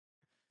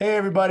Hey,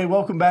 everybody.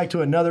 Welcome back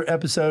to another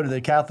episode of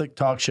the Catholic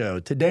Talk Show.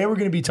 Today, we're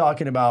going to be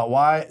talking about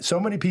why so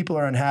many people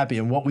are unhappy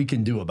and what we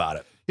can do about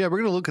it. Yeah, we're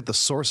going to look at the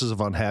sources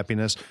of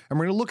unhappiness, and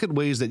we're going to look at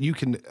ways that you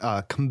can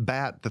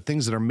combat the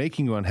things that are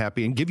making you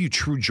unhappy and give you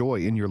true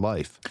joy in your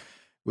life.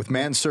 With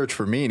man's search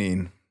for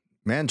meaning,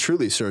 man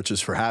truly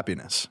searches for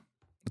happiness.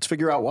 Let's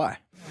figure out why.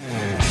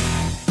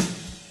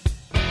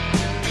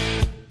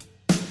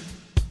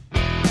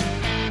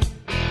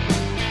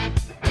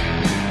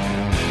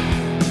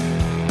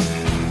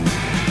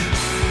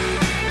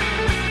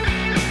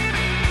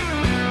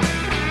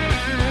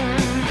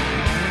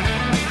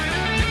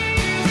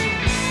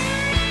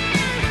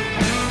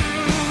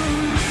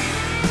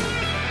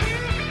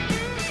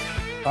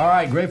 All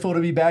right, grateful to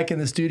be back in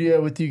the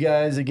studio with you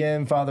guys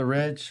again. Father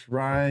Rich,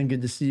 Ryan,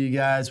 good to see you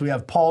guys. We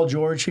have Paul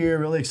George here.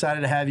 Really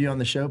excited to have you on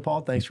the show, Paul.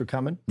 Thanks for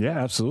coming. Yeah,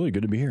 absolutely.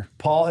 Good to be here.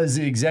 Paul is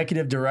the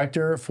executive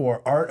director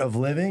for Art of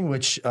Living,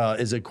 which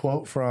is a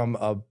quote from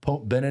a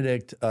Pope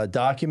Benedict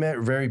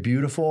document. Very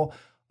beautiful.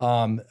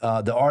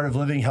 The Art of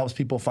Living helps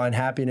people find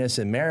happiness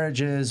in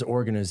marriages,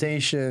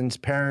 organizations,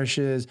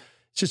 parishes.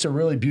 It's just a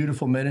really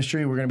beautiful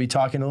ministry. We're going to be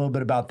talking a little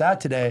bit about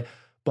that today,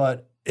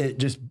 but it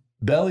just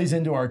bellies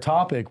into our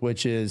topic,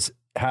 which is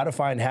how to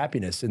find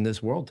happiness in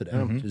this world today,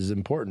 which is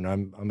important.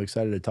 I'm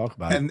excited to talk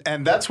about it.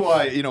 And that's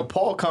why,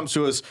 Paul comes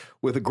to us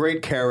with a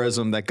great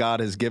charism that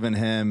God has given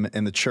him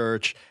in the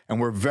church.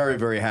 And we're very,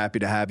 very happy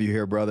to have you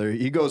here, brother.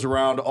 He goes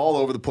around all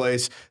over the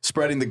place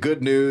spreading the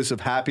good news of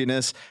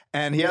happiness.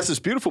 And he has this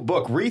beautiful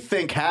book,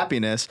 Rethink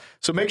Happiness.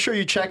 So make sure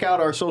you check out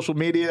our social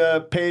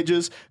media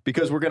pages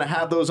because we're going to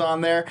have those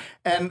on there.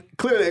 And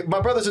clearly,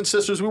 my brothers and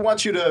sisters, we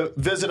want you to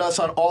visit us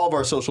on all of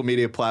our social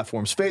media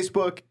platforms,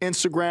 Facebook,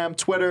 Instagram,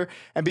 Twitter,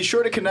 and be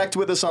sure to connect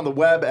with us on the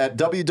web at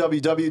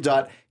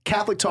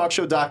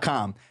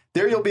www.catholictalkshow.com.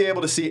 There you'll be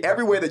able to see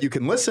every way that you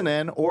can listen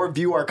in or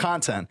view our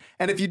content.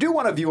 And if you do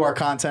want to view our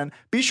content,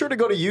 be sure to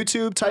go to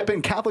YouTube, type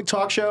in Catholic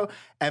Talk Show,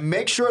 and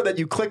make sure that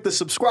you click the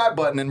subscribe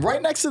button. And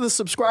right next to the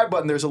subscribe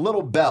button, there's a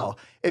little bell.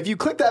 If you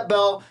click that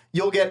bell,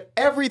 you'll get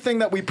everything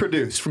that we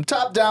produce from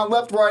top down,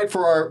 left, right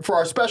for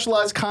our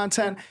specialized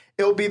content.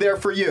 It'll be there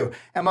for you.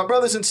 And my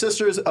brothers and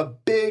sisters, a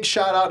big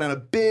shout out and a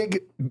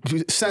big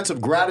sense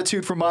of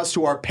gratitude from us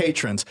to our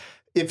patrons.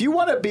 If you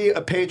want to be a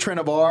patron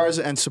of ours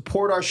and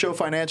support our show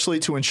financially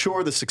to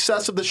ensure the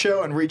success of the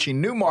show and reaching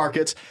new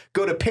markets,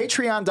 go to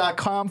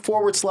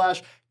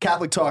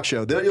patreon.com/Catholic Talk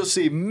Show. There you'll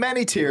see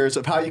many tiers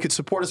of how you can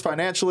support us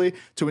financially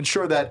to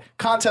ensure that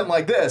content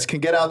like this can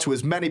get out to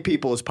as many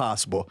people as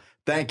possible.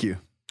 Thank you.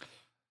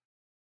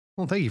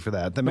 Well, thank you for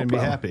that. That made me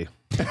happy.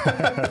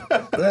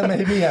 That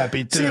made me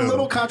happy, too. See, a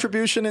little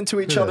contribution into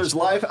each other's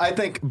life, I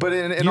think, but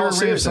in You're all a ray of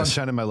seriousness.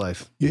 sunshine in my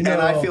life. And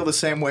I feel the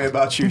same way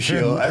about you,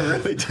 Sheil. I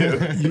really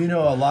do.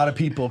 A lot of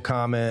people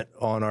comment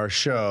on our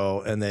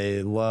show and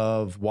they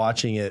love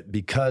watching it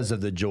because of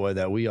the joy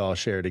that we all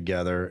share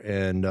together.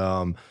 And,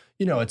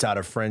 it's out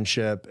of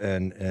friendship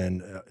and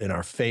in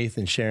our faith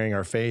and sharing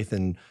our faith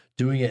and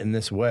doing it in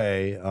this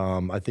way.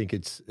 I think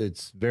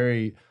it's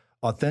very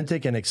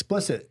authentic and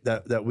explicit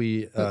that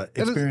we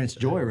experience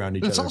joy around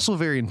each other. It's also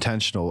very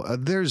intentional.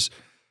 There's,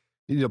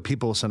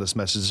 people will send us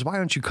messages. Why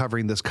aren't you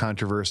covering this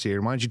controversy?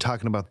 And why aren't you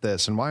talking about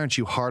this? And why aren't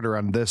you harder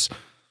on this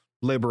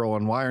liberal?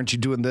 And why aren't you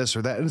doing this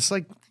or that? And it's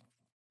like,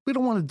 we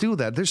don't want to do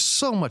that. There's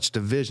so much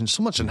division,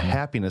 so much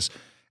unhappiness.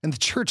 And the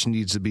church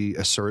needs to be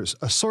a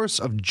source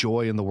of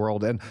joy in the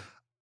world. And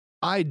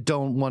I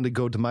don't want to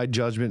go to my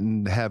judgment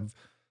and have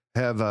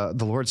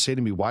the Lord say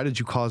to me, why did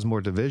you cause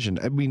more division?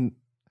 I mean,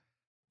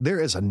 there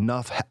is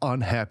enough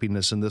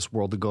unhappiness in this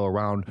world to go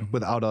around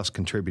without us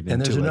contributing to it.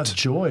 And there's enough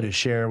joy to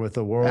share with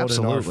the world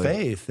and our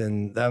faith.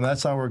 And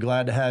that's why we're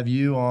glad to have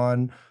you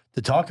on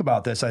to talk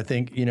about this. I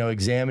think,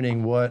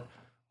 examining what,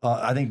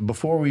 I think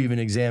before we even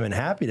examine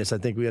happiness, I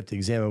think we have to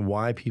examine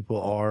why people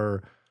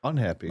are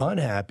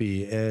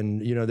unhappy.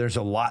 And, there's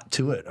a lot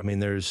to it. I mean,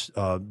 there's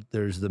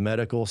the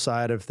medical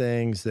side of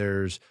things.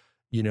 There's,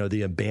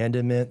 the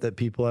abandonment that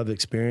people have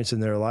experienced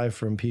in their life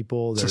from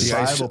people. There's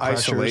the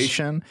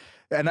isolation.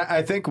 And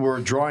I think we're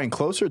drawing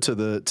closer to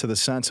the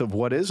sense of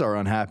what is our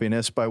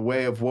unhappiness by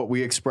way of what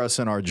we express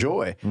in our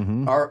joy.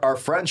 Mm-hmm. Our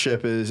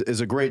friendship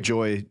is a great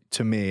joy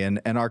to me, and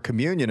our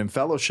communion and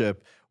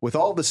fellowship with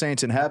all the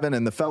saints in heaven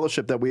and the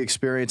fellowship that we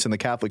experience in the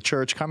Catholic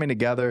Church, coming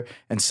together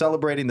and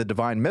celebrating the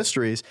divine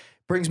mysteries,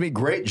 brings me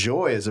great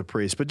joy as a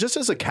priest. But just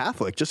as a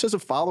Catholic, just as a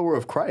follower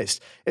of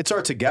Christ, it's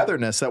our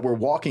togetherness that we're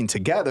walking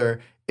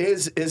together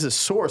is a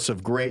source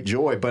of great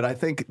joy. But I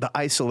think the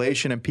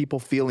isolation and people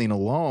feeling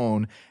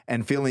alone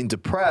and feeling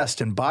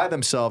depressed and by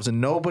themselves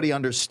and nobody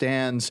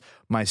understands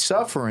my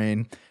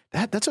suffering,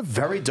 that's a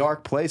very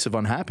dark place of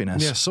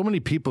unhappiness. Yeah, so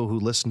many people who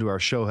listen to our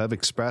show have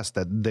expressed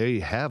that they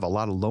have a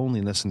lot of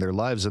loneliness in their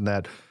lives, and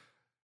that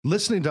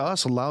listening to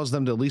us allows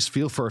them to at least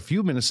feel for a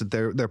few minutes that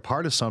they're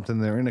part of something,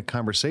 they're in a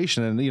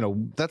conversation.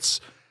 And, that's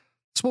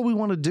That's what we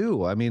want to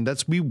do. I mean,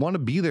 we want to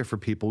be there for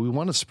people. We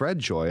want to spread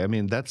joy. I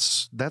mean,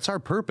 that's our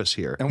purpose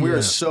here. And we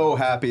are so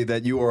happy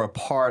that you are a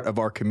part of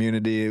our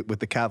community with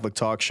the Catholic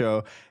Talk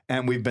Show.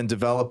 And we've been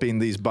developing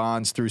these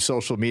bonds through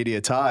social media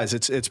ties.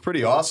 It's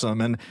pretty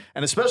awesome. And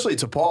especially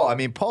to Paul. I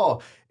mean,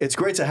 Paul, it's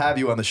great to have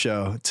you on the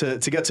show, to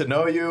get to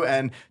know you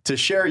and to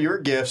share your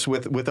gifts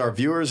with our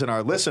viewers and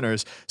our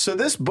listeners. So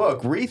this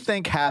book,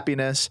 Rethink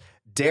Happiness,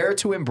 Dare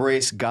to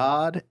Embrace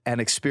God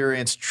and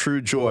Experience True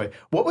Joy.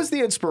 What was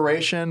the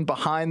inspiration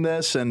behind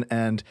this?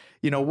 And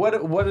you know,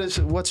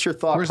 what's your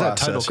thought Where's process?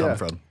 that title come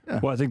from?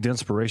 Yeah. Well, I think the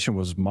inspiration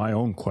was my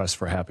own quest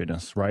for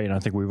happiness, right? And I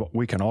think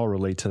we can all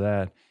relate to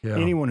that. Yeah.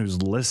 Anyone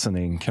who's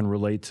listening can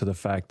relate to the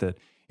fact that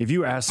if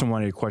you ask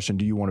someone a question,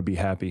 do you want to be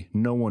happy?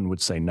 No one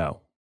would say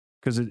no,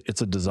 because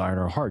it's a desire in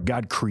our heart.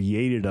 God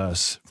created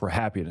us for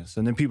happiness.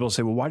 And then people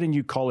say, well, why didn't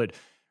you call it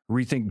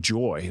Rethink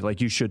Joy? Like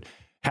you should.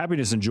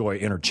 Happiness and joy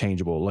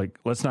interchangeable. Like,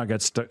 let's not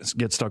get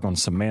stuck on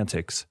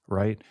semantics,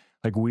 right?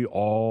 Like, we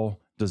all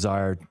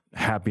desire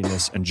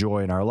happiness and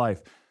joy in our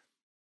life.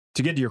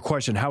 To get to your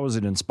question, how was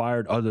it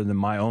inspired other than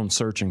my own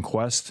search and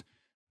quest?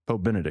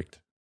 Pope Benedict.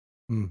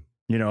 You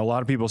know, a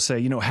lot of people say,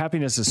 you know,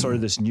 happiness is sort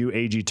of this new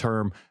agey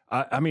term.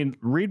 I mean,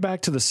 read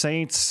back to the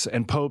saints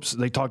and popes.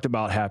 They talked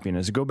about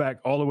happiness. Go back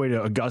all the way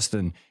to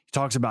Augustine. He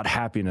talks about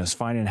happiness,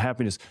 finding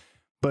happiness.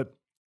 But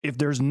if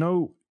there's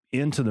no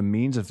end to the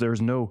means, if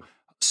there's no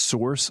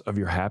source of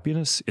your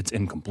happiness, it's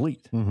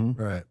incomplete.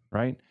 Right.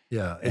 Right.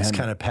 Yeah. It's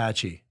kind of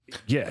patchy.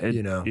 Yeah.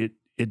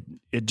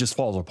 It just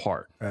falls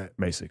apart. Right.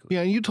 Basically.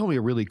 Yeah, and you told me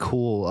a really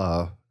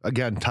cool,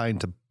 again, tying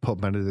to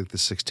Pope Benedict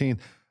XVI,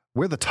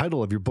 where the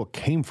title of your book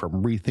came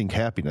from, Rethink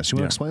Happiness. You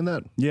want to explain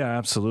that? Yeah,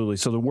 absolutely.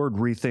 So the word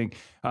rethink,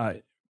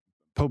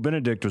 Pope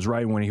Benedict was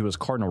writing when he was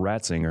Cardinal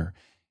Ratzinger.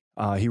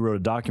 He wrote a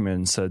document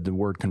and said the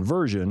word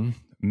conversion,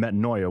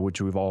 metanoia, which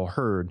we've all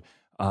heard,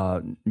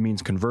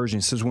 means conversion.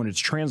 It says when it's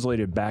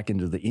translated back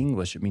into the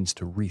English, it means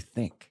to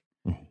rethink.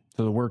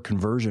 So the word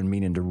conversion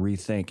meaning to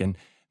rethink. And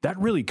that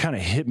really kind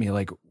of hit me,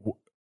 like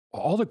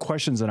all the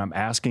questions that I'm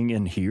asking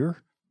in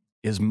here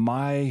is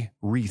my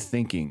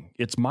rethinking.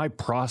 It's my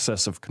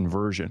process of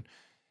conversion.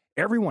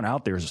 Everyone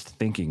out there is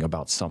thinking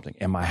about something.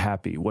 Am I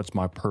happy? What's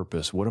my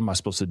purpose? What am I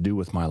supposed to do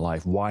with my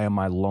life? Why am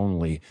I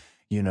lonely?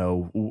 You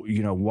know,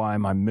 why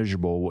am I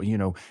miserable? You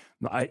know,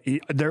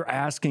 they're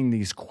asking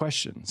these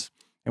questions.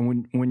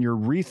 And when you're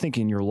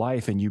rethinking your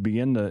life and you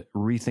begin to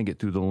rethink it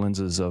through the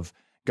lenses of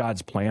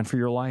God's plan for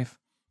your life,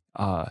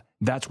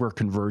 that's where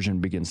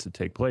conversion begins to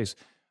take place.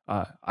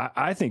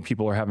 I think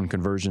people are having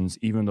conversions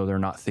even though they're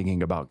not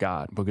thinking about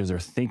God, because they're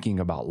thinking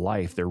about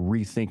life. They're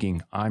rethinking,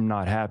 I'm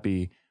not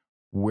happy.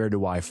 Where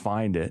do I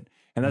find it?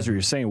 And that's what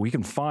you're saying. We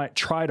can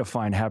try to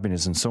find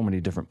happiness in so many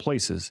different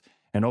places,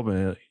 and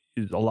a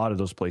lot of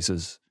those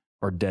places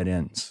are dead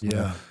ends.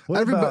 Yeah.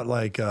 What about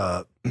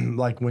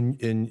like when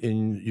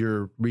in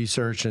your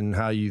research and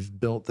how you've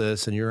built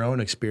this and your own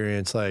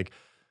experience, like,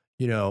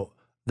 you know,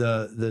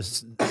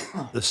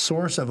 the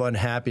source of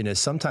unhappiness,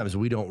 sometimes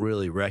we don't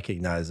really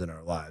recognize in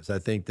our lives. I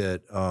think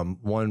that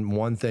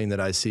one thing that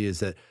I see is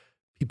that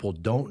people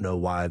don't know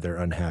why they're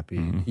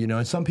unhappy. You know,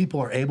 and some people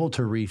are able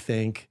to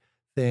rethink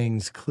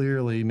things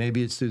clearly.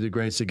 Maybe it's through the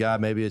grace of God,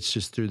 maybe it's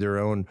just through their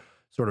own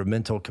sort of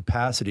mental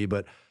capacity,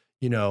 but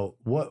you know,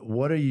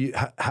 what are you,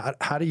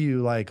 how do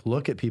you like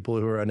look at people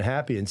who are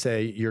unhappy and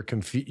say they're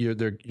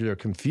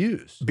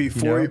confused?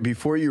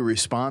 Before you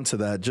respond to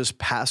that, just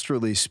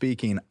pastorally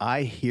speaking,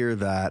 I hear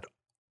that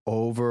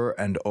over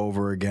and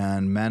over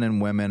again, men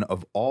and women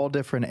of all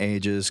different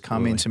ages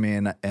coming to me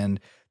and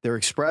they're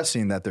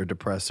expressing that they're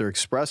depressed. They're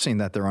expressing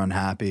that they're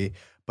unhappy,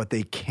 but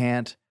they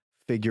can't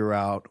figure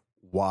out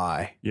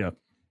why. Yeah.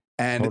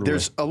 And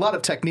there's a lot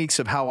of techniques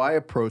of how I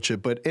approach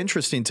it, but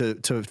interesting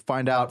to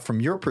find out from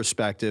your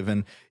perspective.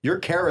 And your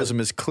charism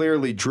is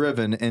clearly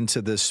driven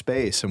into this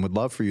space, and would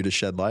love for you to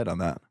shed light on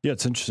that. Yeah,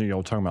 it's interesting. You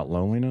know, talking about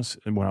loneliness.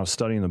 And when I was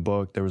studying the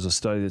book, there was a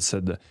study that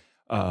said that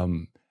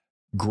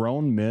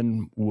grown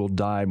men will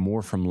die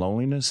more from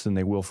loneliness than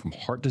they will from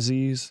heart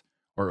disease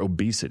or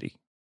obesity.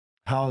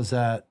 How does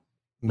that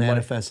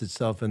manifest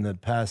itself in the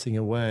passing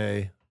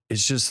away?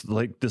 It's just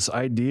like this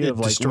idea of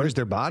like destroys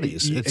their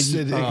bodies. It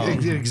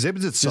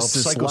exhibits itself just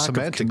this lack of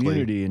psychosomatically.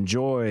 community and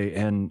joy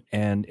and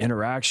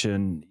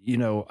interaction. You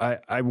know,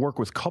 I work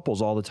with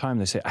couples all the time.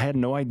 They say, I had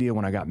no idea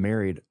when I got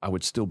married I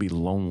would still be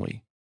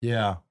lonely.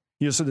 Yeah.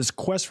 You know, so this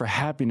quest for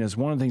happiness,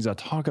 one of the things I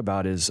talk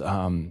about is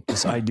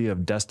this idea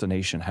of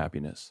destination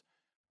happiness.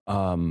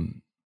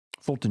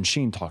 Fulton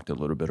Sheen talked a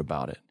little bit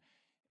about it,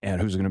 and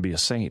who's going to be a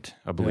saint,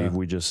 I believe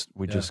we just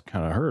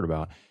kind of heard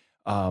about.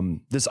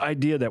 This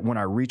idea that when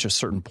I reach a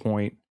certain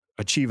point,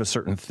 achieve a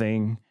certain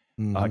thing,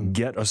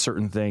 get a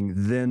certain thing,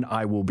 then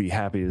I will be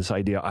happy. This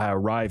idea, I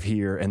arrive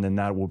here and then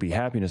that will be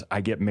happiness.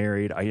 I get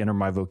married, I enter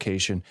my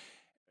vocation.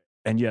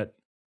 And yet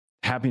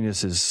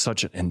happiness is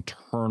such an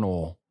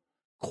internal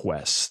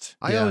quest.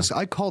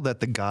 I call that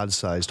the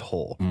God-sized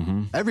hole.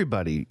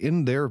 Everybody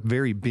in their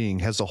very being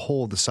has a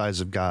hole the size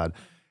of God.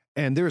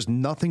 And there's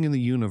nothing in the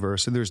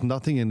universe and there's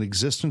nothing in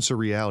existence or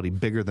reality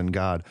bigger than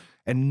God.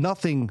 And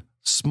nothing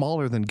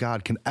smaller than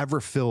God can ever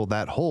fill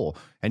that hole.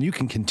 And you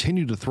can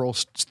continue to throw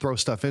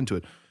stuff into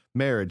it.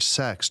 Marriage,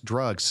 sex,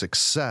 drugs,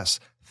 success,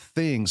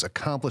 things,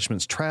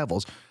 accomplishments,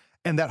 travels.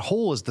 And that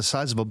hole is the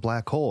size of a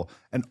black hole,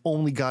 and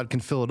only God can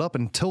fill it up.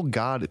 Until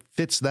God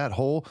fits that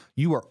hole,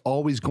 you are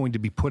always going to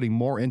be putting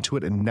more into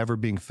it and never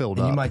being filled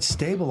And up. you might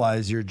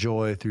stabilize your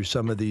joy through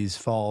some of these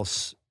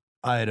false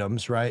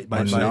items, right?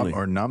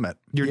 Or numb it.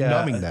 You're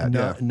numbing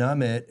that.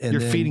 Numb it. And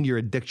You're then, feeding your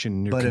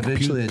addiction, your but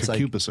eventually it's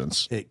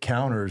concupiscence. it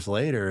counters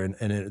later,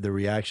 and the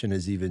reaction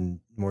is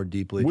even more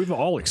deeply. We've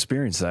all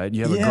experienced that.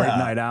 You have a great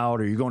night out,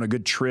 or you go on a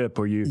good trip,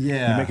 or you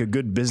make a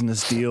good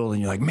business deal,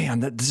 and you're like, man,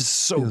 this is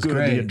so Feels good.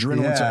 great. The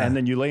adrenaline. Yeah. And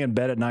then you lay in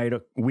bed at night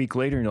a week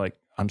later, and you're like,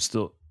 I'm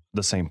still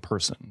the same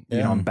person. You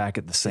know, I'm back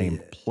at the same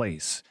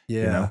place.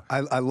 Yeah. You know?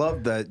 I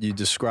love that you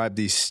describe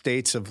these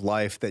states of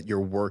life that you're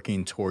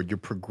working toward. You're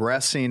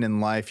progressing in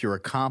life. You're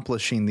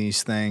accomplishing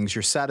these things.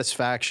 Your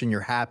satisfaction,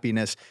 your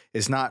happiness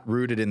is not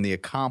rooted in the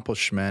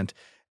accomplishment.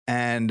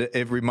 And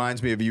it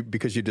reminds me of you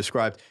because you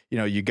described,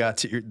 you got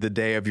to the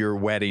day of your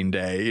wedding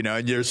day,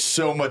 and there's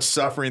so much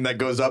suffering that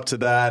goes up to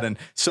that, and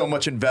so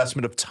much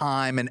investment of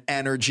time and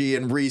energy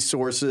and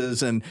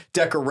resources and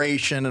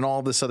decoration and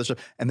all this other stuff.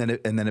 And then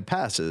it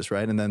passes,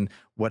 right? And then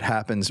what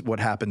happens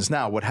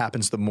now? What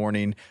happens the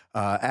morning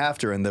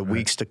after and the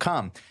weeks to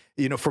come?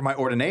 For my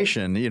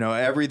ordination,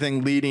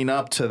 everything leading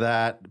up to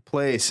that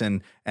place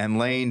and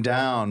laying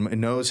down,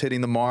 nose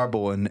hitting the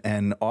marble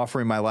and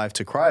offering my life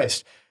to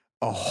Christ,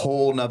 a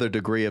whole nother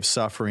degree of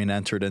suffering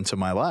entered into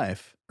my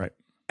life. Right.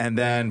 And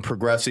then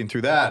progressing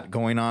through that,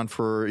 going on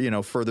for,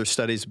 further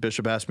studies, the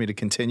bishop asked me to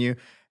continue.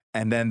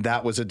 And then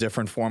that was a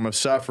different form of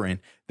suffering.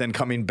 Then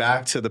coming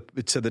back to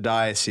the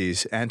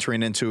diocese,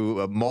 entering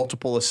into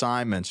multiple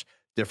assignments,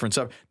 different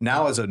stuff.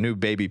 Now as a new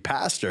baby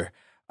pastor,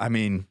 I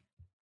mean,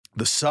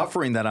 the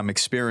suffering that I'm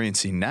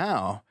experiencing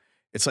now,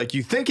 it's like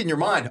you think in your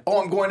mind,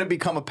 I'm going to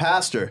become a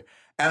pastor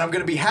and I'm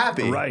going to be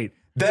happy. Right.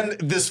 Then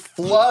this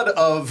flood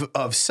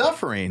of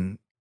suffering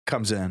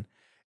comes in.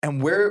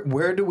 And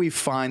where do we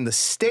find the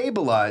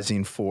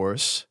stabilizing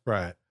force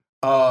right.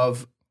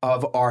 of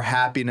our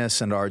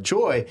happiness and our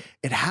joy?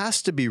 It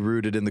has to be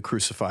rooted in the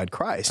crucified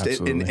Christ.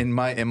 In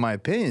my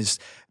opinions,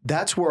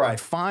 that's where I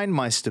find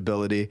my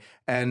stability.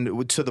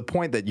 And to the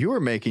point that you were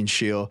making,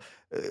 Sheil,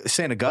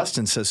 St.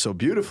 Augustine says so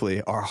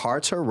beautifully, our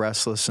hearts are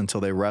restless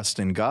until they rest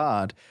in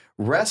God.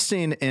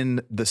 Resting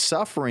in the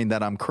suffering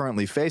that I'm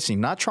currently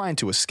facing, not trying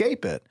to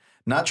escape it,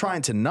 not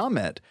trying to numb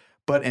it,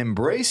 but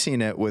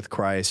embracing it with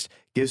Christ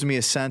gives me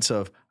a sense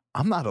of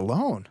I'm not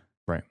alone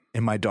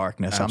in my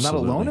darkness. Absolutely. I'm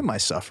not alone in my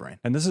suffering.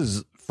 And this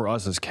is for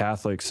us as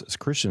Catholics, as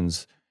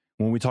Christians,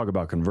 when we talk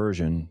about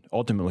conversion,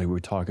 ultimately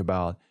we talk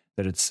about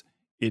that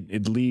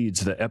it leads,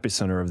 the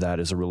epicenter of that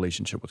is a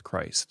relationship with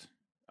Christ.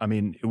 I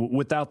mean,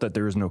 without that,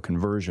 there is no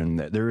conversion.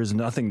 There is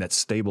nothing that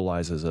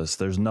stabilizes us.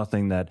 There's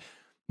nothing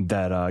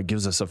that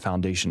gives us a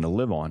foundation to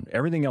live on.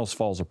 Everything else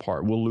falls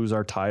apart. We'll lose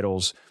our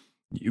titles.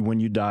 When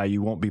you die,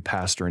 you won't be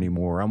pastor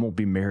anymore. I won't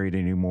be married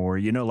anymore.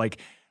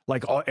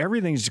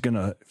 Everything's going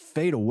to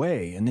fade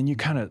away. And then you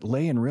kind of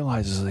lay and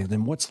realize,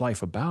 then what's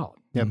life about?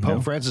 Yeah,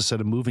 Pope Francis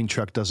said a moving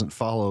truck doesn't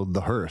follow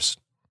the hearse.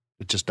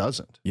 It just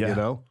doesn't.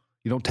 Yeah.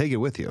 You don't take it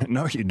with you.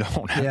 No, you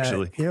don't,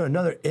 actually. Yeah,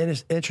 another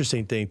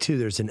interesting thing, too,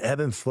 there's an ebb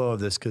and flow of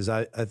this because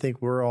I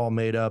think we're all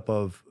made up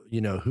of,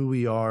 who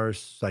we are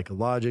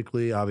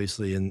psychologically,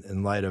 obviously,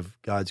 in light of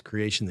God's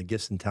creation, the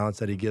gifts and talents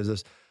that he gives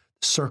us,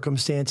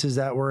 circumstances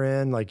that we're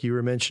in, like you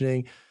were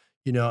mentioning,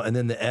 and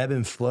then the ebb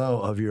and flow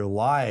of your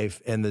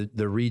life and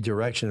the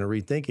redirection and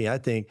rethinking. I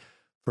think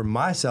for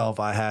myself,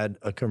 I had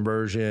a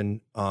conversion,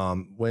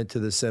 went to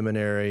the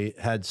seminary,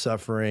 had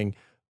suffering,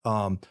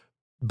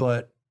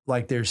 but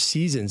like there's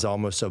seasons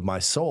almost of my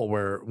soul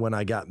where when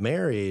I got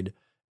married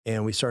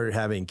and we started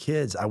having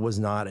kids, I was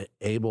not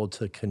able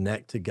to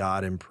connect to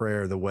God in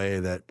prayer the way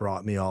that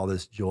brought me all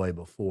this joy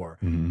before.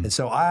 Mm-hmm. And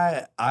so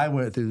I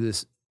went through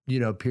this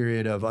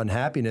period of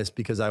unhappiness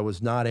because I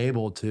was not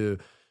able to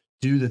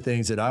do the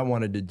things that I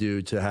wanted to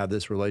do to have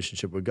this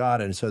relationship with God.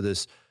 And so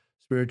this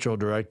spiritual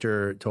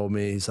director told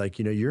me, he's like,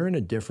 you're in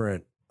a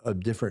different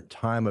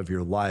time of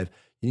your life.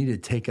 You need to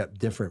take up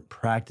different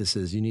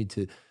practices. You need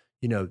to,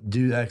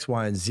 do X,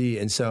 Y, and Z.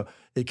 And so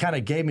it kind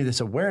of gave me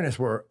this awareness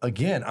where,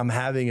 again, I'm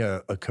having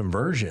a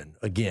conversion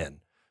again.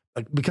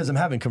 Because I'm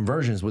having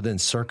conversions within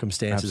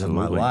circumstances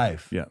Absolutely. of my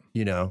life. Yeah.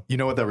 You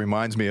know what that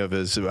reminds me of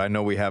is I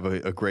know we have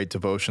a great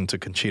devotion to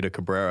Conchita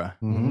Cabrera,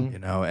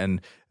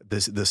 and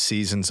the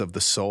Seasons of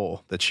the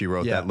Soul that she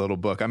wrote, that little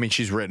book. I mean,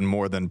 she's written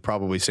more than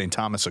probably St.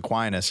 Thomas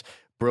Aquinas,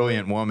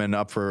 brilliant woman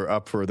up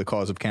for the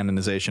cause of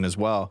canonization as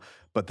well.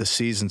 But the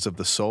Seasons of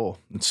the Soul,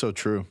 it's so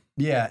true.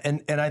 Yeah.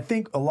 And I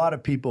think a lot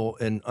of people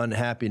in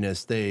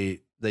unhappiness,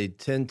 they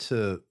tend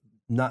to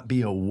not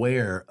be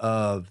aware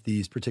of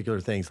these particular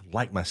things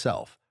like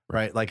myself.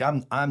 Right. Like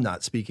I'm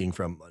not speaking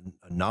from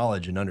a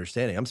knowledge and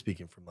understanding. I'm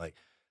speaking from like,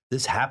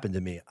 this happened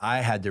to me. I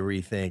had to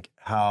rethink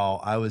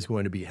how I was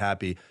going to be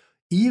happy,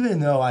 even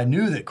though I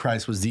knew that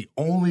Christ was the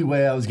only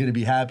way I was going to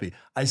be happy,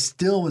 I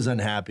still was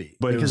unhappy.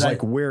 But it was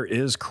like, where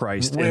is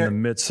Christ in the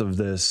midst of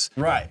this,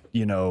 right?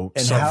 You know,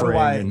 and suffering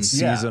and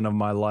season of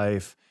my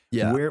life?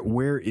 Yeah.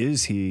 Where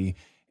is he?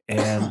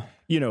 And,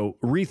 you know,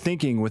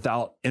 rethinking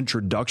without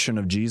introduction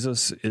of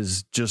Jesus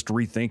is just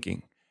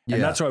rethinking. Yeah.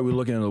 And that's why we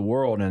look into the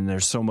world and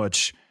there's so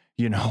much,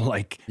 you know,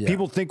 like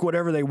people think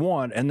whatever they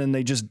want and then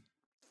they just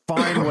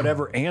find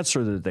whatever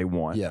answer that they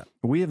want. Yeah.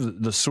 We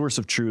have the source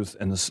of truth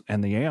and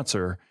the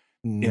answer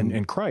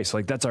in Christ.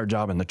 Like that's our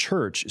job in the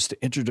church, is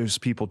to introduce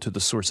people to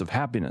the source of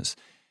happiness.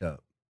 Yeah.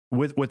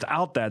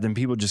 Without that, then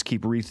people just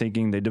keep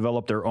rethinking. They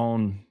develop their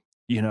own,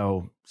 you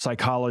know,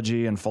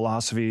 psychology and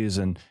philosophies,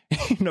 and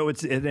you know,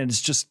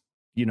 it's just,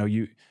 you know,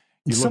 you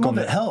some look of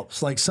it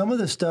helps. Like some of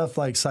the stuff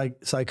like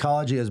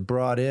psychology has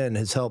brought in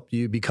has helped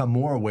you become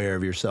more aware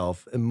of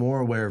yourself and more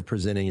aware of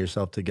presenting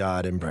yourself to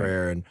God in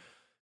prayer. And,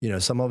 you know,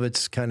 some of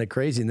it's kind of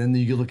crazy. And then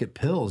you look at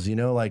pills, you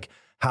know, like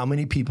how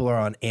many people are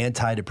on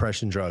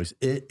antidepressant drugs?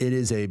 It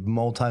is a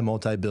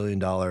multi-billion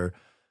dollar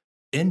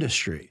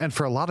industry. And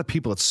for a lot of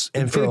people, it's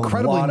for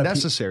incredibly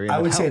necessary. I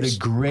would say the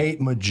great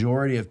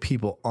majority of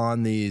people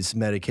on these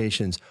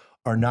medications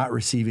are not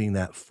receiving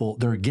that full,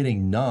 they're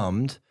getting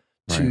numbed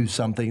to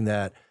something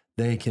that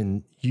they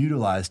can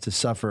utilize to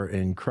suffer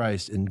in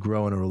Christ and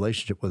grow in a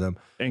relationship with him.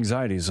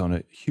 Anxiety is on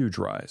a huge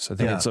rise. I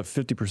think it's a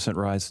 50%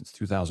 rise since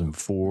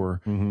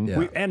 2004.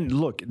 And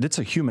look, it's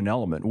a human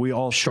element. We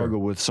all struggle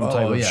with some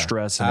type of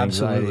stress and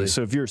anxiety.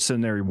 So if you're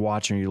sitting there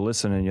watching, you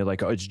listen, and you're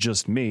like, oh, it's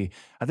just me.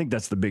 I think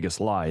that's the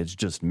biggest lie. It's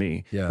just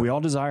me. Yeah. We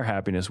all desire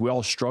happiness. We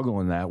all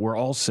struggle in that. We're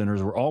all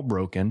sinners. We're all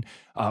broken.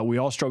 We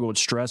all struggle with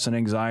stress and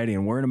anxiety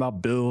and worrying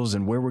about bills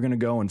and where we're going to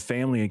go and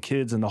family and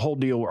kids and the whole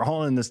deal. We're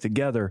all in this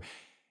together.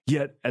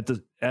 Yet at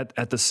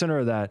the center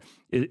of that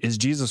is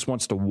Jesus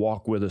wants to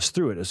walk with us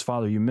through it. As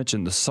Father, you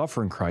mentioned the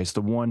suffering Christ,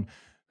 the one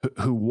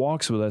who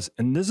walks with us.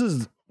 And this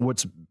is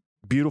what's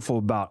beautiful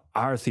about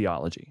our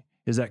theology,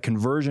 is that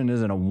conversion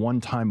isn't a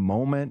one-time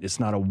moment. It's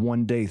not a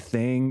one-day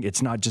thing.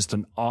 It's not just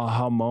an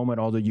aha moment,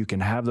 although you can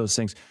have those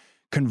things.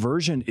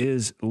 Conversion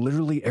is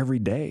literally every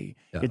day.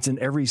 Yeah. It's in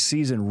every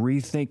season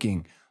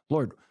rethinking,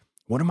 Lord,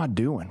 what am I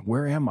doing?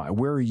 Where am I?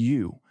 Where are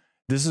you?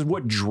 This is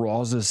what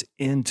draws us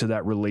into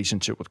that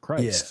relationship with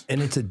Christ. Yeah,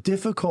 and it's a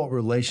difficult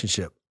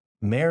relationship.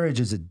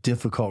 Marriage is a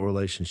difficult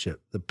relationship.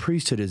 The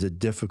priesthood is a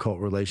difficult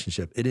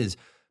relationship. It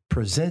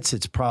presents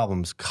its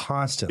problems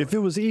constantly. If it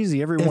was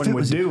easy, everyone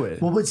would do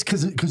it. Well, it's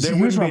because there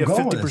wouldn't be a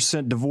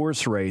 50%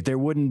 divorce rate. There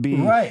wouldn't be,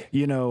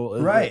 you know,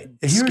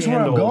 Here's where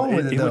I'm going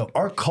with it, though.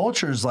 Our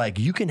culture is like,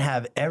 you can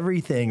have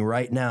everything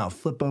right now.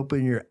 Flip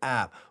open your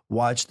app,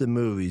 watch the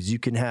movies. You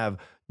can have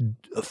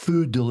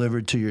food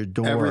delivered to your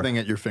door. Everything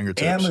at your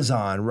fingertips.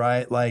 Amazon,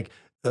 right? Like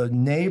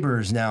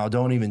neighbors now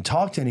don't even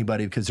talk to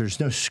anybody because there's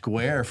no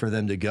square for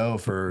them to go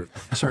for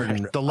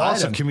certain The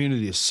loss items. of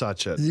community is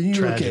such a Then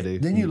tragedy.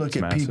 You look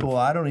at massive. people,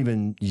 I don't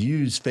even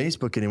use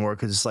Facebook anymore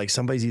because it's like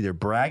somebody's either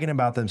bragging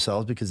about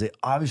themselves because they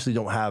obviously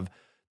don't have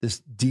this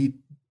deep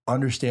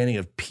understanding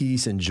of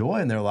peace and joy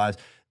in their lives,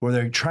 where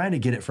they're trying to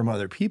get it from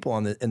other people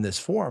in this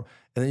form.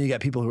 And then you got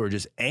people who are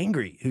just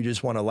angry, who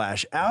just want to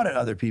lash out at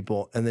other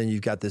people. And then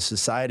you've got this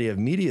society of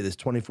media, this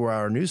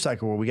 24-hour news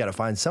cycle where we got to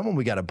find someone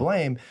we got to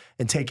blame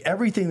and take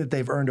everything that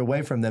they've earned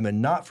away from them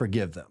and not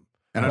forgive them.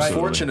 And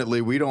unfortunately,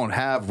 we don't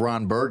have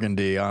Ron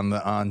Burgundy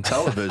on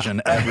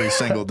television every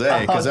single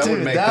day, because that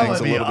would make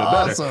things a little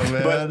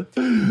bit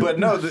better. But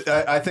no,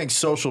 I think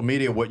social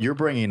media, what you're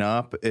bringing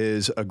up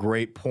is a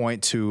great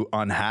point to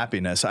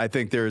unhappiness. I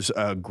think there's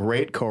a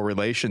great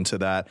correlation to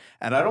that.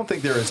 And I don't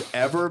think there has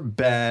ever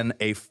been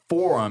a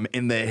forum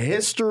in the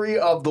history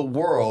of the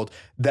world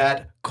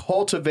that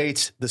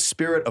cultivates the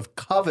spirit of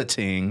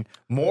coveting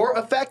more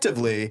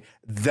effectively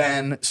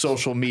than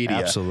social media.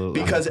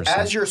 Absolutely. Because 100%.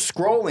 as you're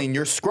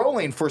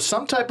scrolling for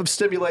some type of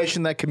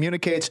stimulation that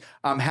communicates,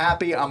 I'm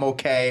happy, I'm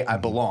okay, I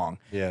belong.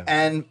 Yeah.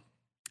 And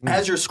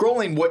as you're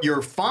scrolling, what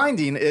you're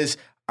finding is,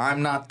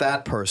 I'm not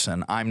that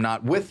person. I'm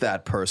not with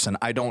that person.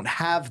 I don't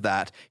have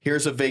that.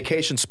 Here's a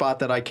vacation spot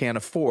that I can't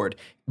afford.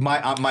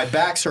 My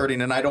back's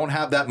hurting and I don't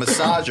have that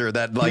massager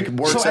that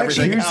works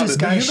everything here's out. this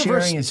guy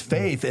sharing his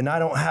faith and I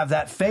don't have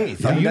that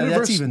faith. I mean,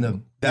 that's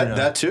even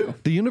that too.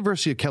 The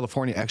University of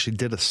California actually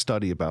did a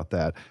study about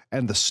that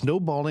and the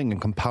snowballing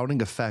and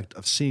compounding effect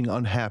of seeing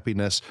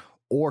unhappiness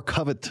or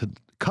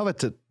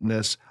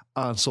covetousness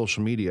on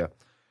social media.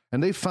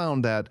 And they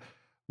found that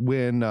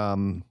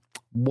when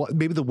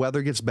maybe the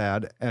weather gets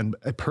bad and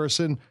a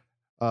person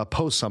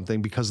posts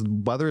something because the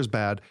weather is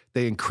bad,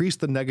 they increase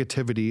the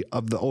negativity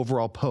of the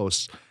overall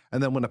posts.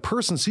 And then when a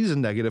person sees a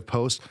negative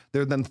post,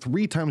 they're then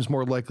 3 times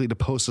more likely to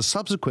post a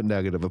subsequent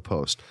negative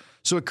post.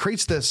 So it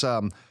creates this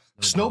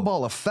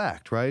snowball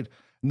effect, right?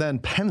 And then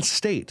Penn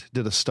State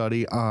did a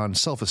study on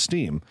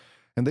self-esteem,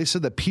 and they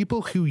said that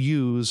people who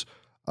use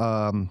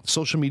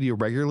social media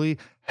regularly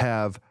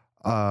have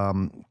a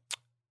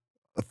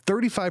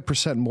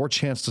 35% more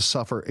chance to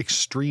suffer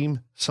extreme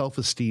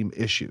self-esteem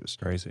issues.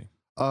 Crazy.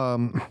 I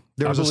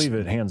believe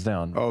it, hands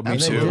down. Oh, me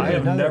too. I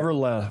have never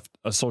left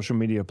a social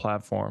media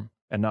platform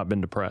and not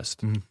been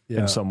depressed Yeah.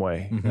 in some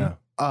way. Yeah.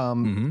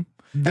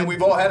 And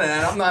we've all had it.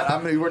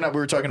 And we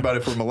were talking about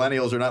it for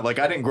millennials or not. Like,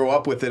 I didn't grow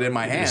up with it in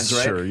my hands,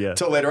 right? Sure, yeah.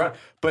 Till later on.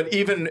 But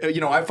even,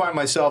 I find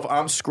myself,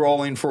 I'm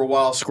scrolling for a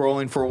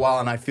while,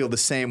 and I feel the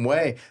same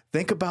way.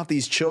 Think about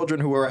these children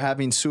who are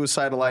having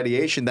suicidal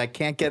ideation that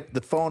can't get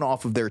the phone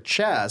off of their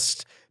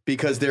chest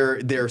because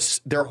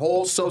their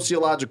whole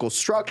sociological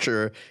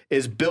structure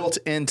is built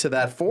into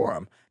that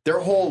forum.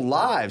 Their whole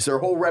lives, their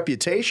whole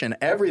reputation,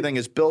 everything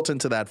is built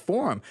into that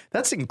forum.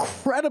 That's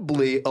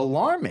incredibly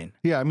alarming.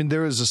 Yeah, I mean,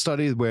 there is a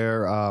study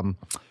where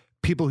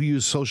people who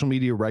use social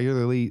media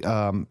regularly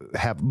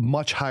have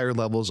much higher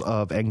levels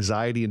of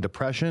anxiety and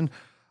depression.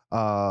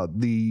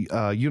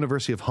 The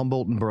University of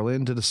Humboldt in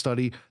Berlin did a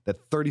study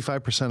that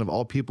 35% of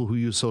all people who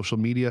use social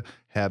media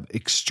have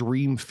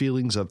extreme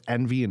feelings of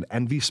envy and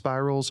envy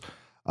spirals.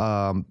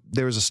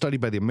 There was a study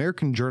by the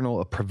American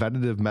Journal of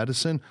Preventative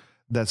Medicine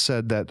that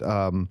said that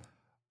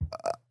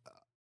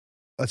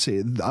let's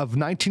see, of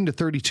 19 to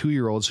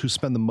 32-year-olds who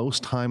spend the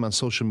most time on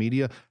social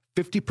media,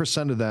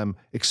 50% of them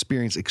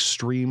experience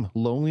extreme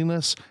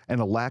loneliness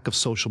and a lack of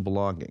social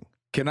belonging.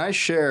 Can I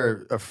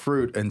share a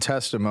fruit and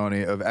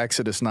testimony of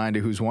Exodus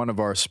 90, who's one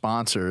of our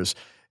sponsors?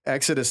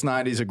 Exodus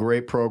 90 is a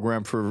great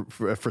program for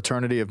a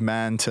fraternity of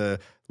men to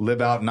live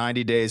out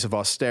 90 days of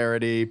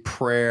austerity,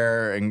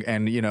 prayer,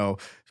 and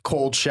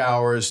cold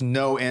showers,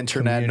 no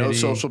internet, no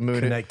social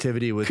media,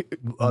 connectivity with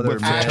other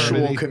with actual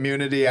fraternity.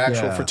 community,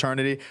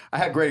 fraternity. I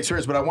had great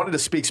experience, but I wanted to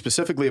speak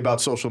specifically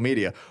about social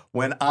media.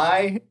 When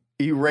I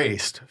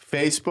erased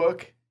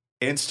Facebook,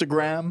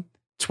 Instagram,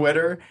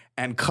 Twitter,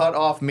 and cut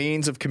off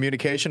means of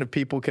communication if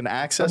people can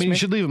access I mean, me. you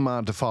should leave them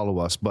on to follow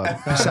us,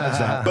 but besides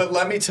that. But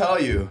let me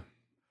tell you,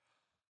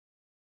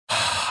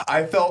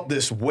 I felt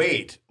this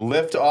weight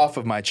lift off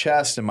of my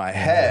chest and my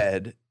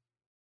head,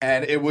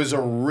 and it was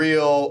a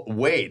real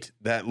weight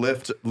that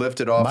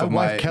lifted off of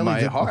my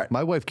heart.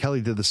 My wife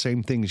Kelly did the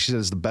same thing. She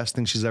says the best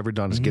thing she's ever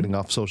done is getting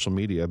off social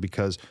media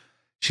because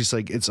she's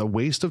like, it's a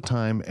waste of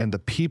time, and the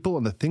people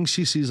and the things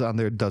she sees on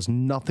there does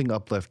nothing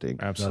uplifting.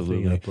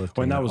 Absolutely. Well,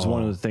 and that was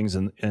one of the things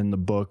in the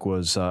book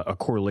was a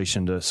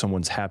correlation to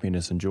someone's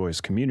happiness and joy is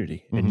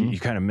community. And you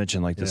kind of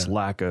mentioned like this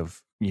lack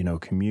of,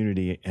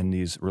 community in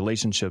these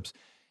relationships.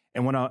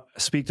 And when I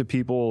speak to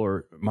people,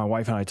 or my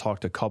wife and I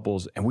talk to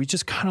couples, and we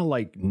just kind of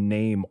like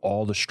name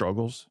all the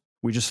struggles,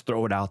 we just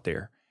throw it out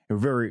there. We're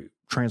very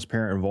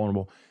transparent and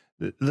vulnerable.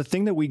 The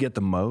thing that we get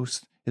the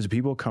most is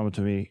people come to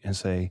me and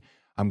say,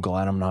 I'm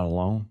glad I'm not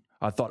alone.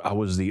 I thought I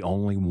was the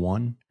only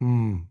one.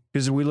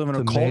 Because we live in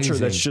a culture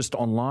that's just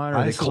online,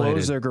 or they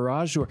close their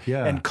garage door.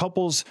 Yeah. And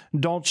couples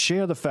don't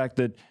share the fact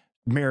that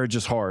marriage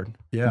is hard.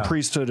 Yeah. And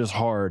priesthood is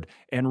hard,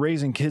 and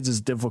raising kids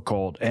is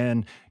difficult.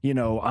 And,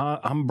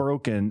 I'm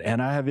broken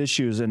and I have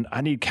issues and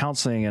I need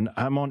counseling and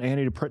I'm on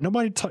antidepressants.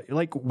 Nobody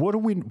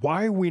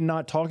why are we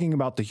not talking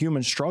about the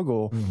human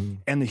struggle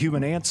and the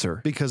human answer?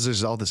 Because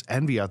there's all this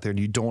envy out there, and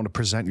you don't want to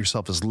present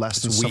yourself as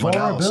less than someone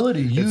else.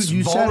 Vulnerability. You said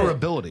it.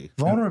 Vulnerability.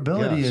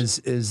 Vulnerability Yes.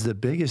 is the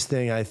biggest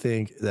thing I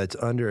think that's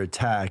under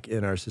attack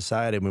in our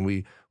society when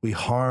we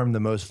harm the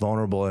most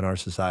vulnerable in our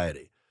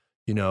society.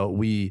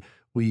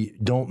 We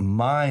don't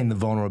mind the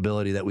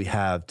vulnerability that we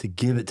have to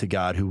give it to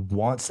God, who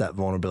wants that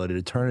vulnerability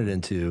to turn it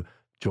into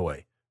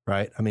joy,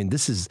 right? I mean,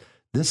 this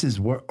is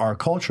what our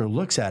culture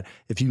looks at.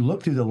 If you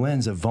look through the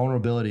lens of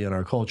vulnerability in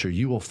our culture,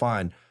 you will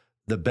find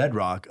the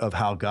bedrock of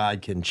how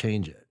God can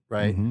change it,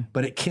 right?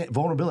 But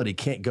vulnerability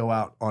can't go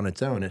out on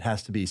its own. It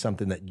has to be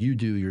something that you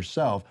do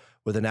yourself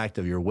with an act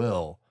of your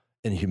will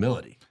and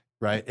humility,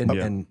 right?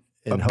 And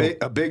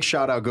a big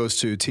shout out goes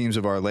to Teams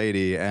of Our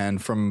Lady. And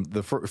from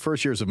the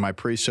first years of my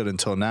priesthood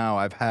until now,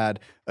 I've had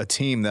a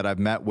team that I've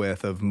met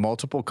with of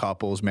multiple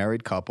couples,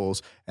 married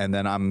couples. And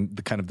then I'm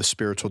the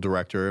spiritual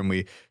director, and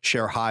we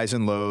share highs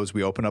and lows.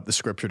 We open up the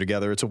scripture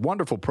together. It's a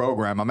wonderful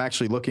program. I'm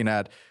actually looking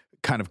at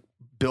kind of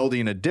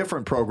building a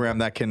different program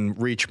that can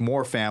reach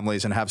more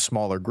families and have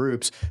smaller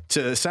groups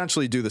to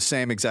essentially do the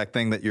same exact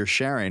thing that you're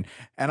sharing.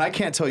 And I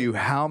can't tell you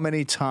how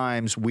many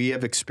times we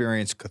have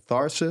experienced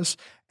catharsis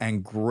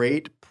and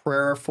great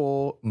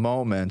prayerful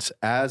moments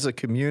as a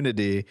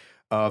community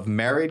of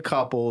married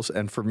couples,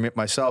 and for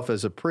myself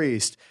as a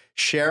priest,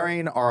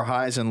 sharing our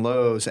highs and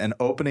lows and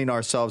opening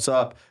ourselves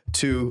up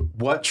to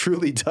what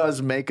truly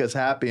does make us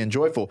happy and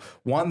joyful.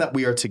 One, that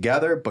we are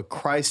together, but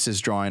Christ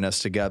is drawing us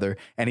together,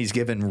 and he's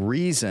given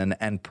reason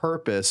and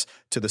purpose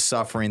to the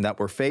suffering that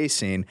we're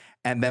facing.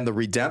 And then the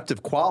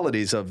redemptive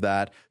qualities of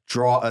that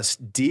draw us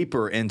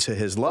deeper into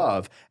his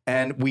love.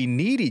 And we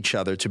need each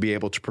other to be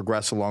able to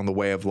progress along the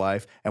way of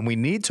life. And we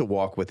need to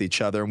walk with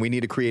each other, and we need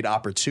to create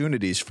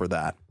opportunities for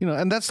that.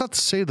 And that's not to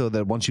say, though,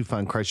 that once you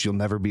find Christ, you'll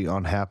never be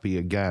unhappy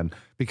again,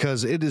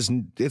 because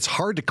it's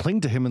hard to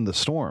cling to him in the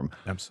storm.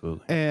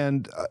 Absolutely.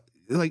 And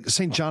like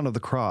St. John of the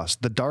Cross,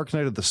 the dark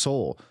night of the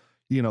soul,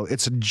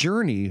 it's a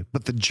journey,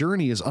 but the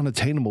journey is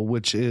unattainable,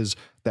 which is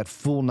that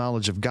full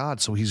knowledge of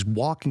God. So he's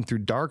walking through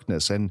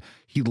darkness, and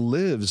he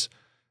lives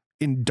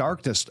in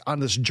darkness on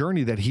this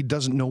journey that he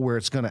doesn't know where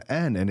it's going to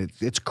end. And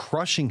it's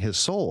crushing his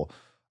soul.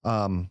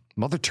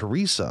 Mother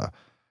Teresa,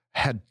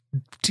 had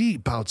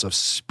deep bouts of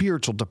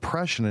spiritual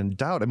depression and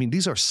doubt. I mean,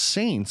 these are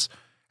saints,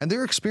 and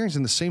they're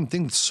experiencing the same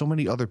thing that so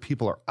many other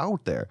people are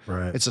out there.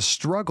 Right. It's a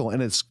struggle,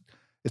 and it's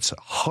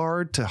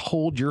hard to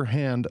hold your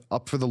hand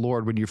up for the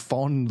Lord when you're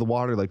falling into the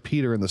water like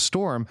Peter in the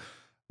storm.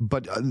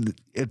 But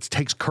it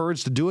takes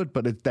courage to do it,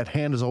 but that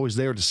hand is always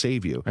there to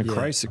save you. And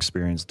Christ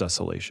experienced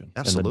desolation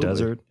Absolutely. in the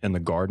desert, in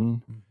the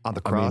garden, On the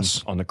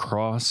cross. on the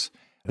cross.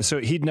 And so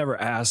he'd never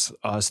ask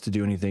us to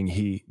do anything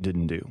he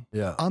didn't do.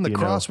 Yeah. On the You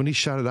cross, when he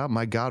shouted out,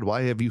 "My God,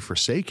 why have you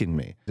forsaken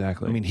me?"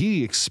 Exactly. I mean,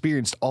 he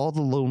experienced all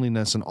the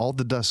loneliness and all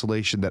the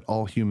desolation that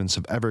all humans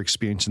have ever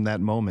experienced in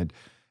that moment.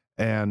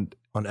 And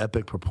On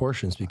epic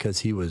proportions,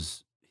 because he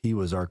was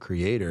our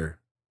creator.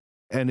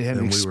 and we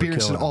were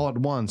experienced it killing all at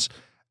once.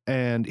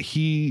 And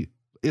he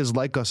is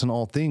like us in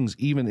all things,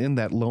 even in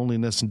that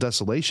loneliness and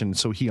desolation.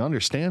 So he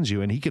understands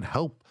you, and he can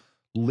help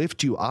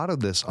lift you out of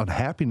this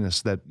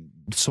unhappiness that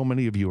so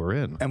many of you are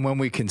in. And when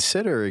we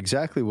consider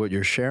exactly what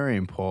you're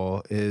sharing,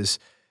 Paul, is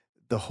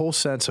the whole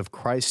sense of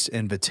Christ's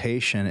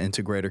invitation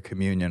into greater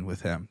communion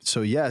with him.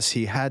 So yes,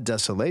 he had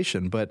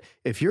desolation, but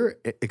if you're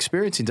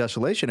experiencing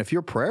desolation, if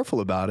you're prayerful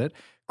about it,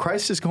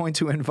 Christ is going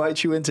to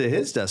invite you into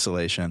his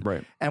desolation.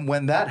 Right. And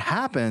when that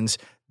happens,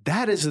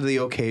 that is the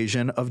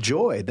occasion of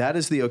joy. That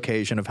is the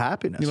occasion of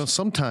happiness. You know,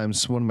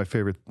 sometimes one of my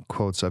favorite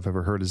quotes I've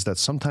ever heard is that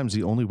sometimes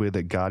the only way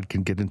that God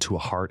can get into a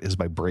heart is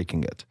by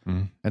breaking it.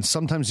 And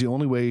sometimes the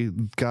only way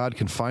God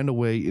can find a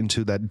way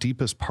into that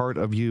deepest part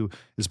of you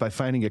is by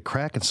finding a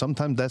crack. And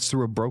sometimes that's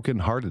through a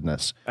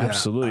brokenheartedness.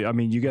 Absolutely. I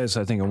mean, you guys,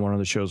 I think on one of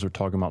the shows, were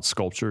talking about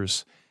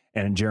sculptures,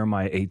 and in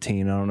Jeremiah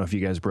 18, I don't know if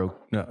you guys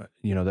broke,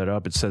 that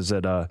up. It says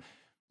that,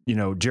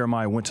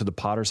 Jeremiah went to the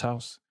potter's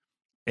house,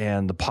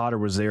 and the potter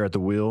was there at the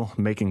wheel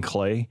making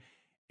clay.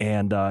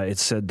 And it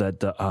said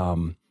that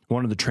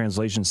one of the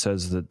translations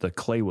says that the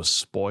clay was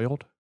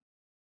spoiled.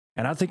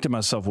 And I think to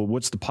myself, well,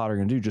 what's the potter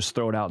going to do? Just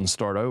throw it out and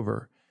start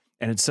over?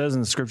 And it says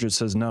in the scripture, it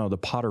says, no, the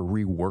potter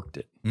reworked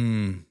it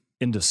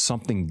into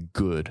something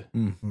good.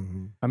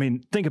 Mm-hmm. I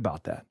mean, think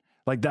about that.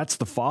 Like, that's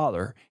the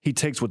Father. He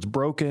takes what's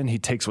broken, he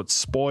takes what's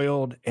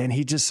spoiled, and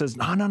he just says,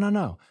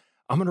 no.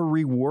 I'm going to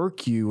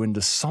rework you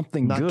into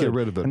something Not good. get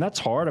rid of it. And that's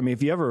hard. I mean,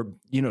 if you ever,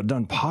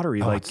 done pottery,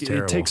 it's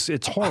terrible.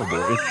 it's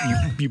horrible.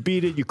 You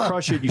beat it, you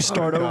crush it, you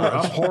start over.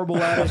 I'm horrible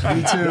at it.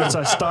 Me too. So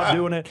I stopped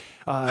doing it.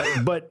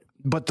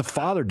 But the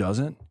Father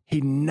doesn't.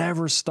 He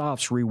never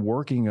stops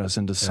reworking us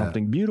into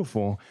something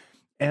beautiful.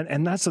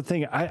 And that's the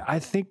thing. I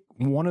think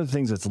one of the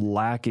things that's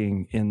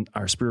lacking in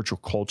our spiritual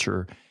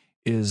culture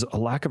is a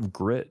lack of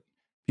grit.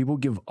 People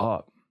give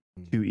up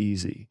too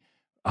easy.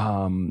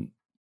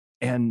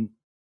 And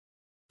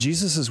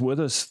Jesus is with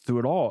us through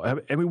it all.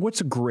 I mean,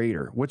 what's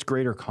greater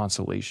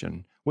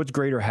consolation? What's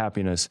greater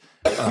happiness?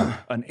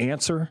 An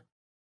answer,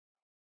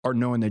 or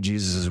knowing that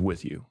Jesus is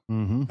with you?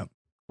 Mm-hmm.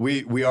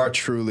 We are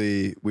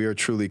truly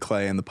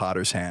clay in the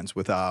potter's hands,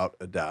 without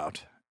a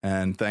doubt.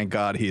 And thank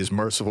God he is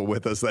merciful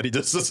with us, that he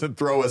just doesn't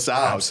throw us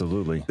out.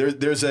 Absolutely.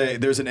 There's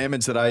an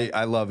image that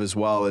I love as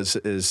well,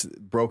 is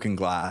broken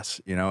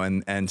glass,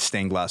 and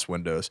stained glass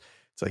windows.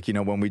 It's like,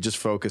 when we just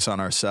focus on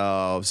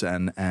ourselves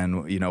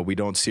and we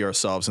don't see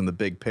ourselves in the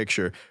big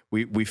picture,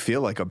 we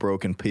feel like a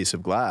broken piece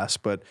of glass.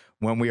 But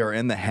when we are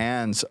in the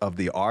hands of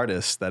the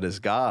artist, that is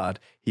God,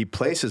 he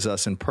places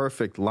us in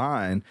perfect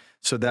line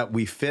so that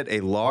we fit a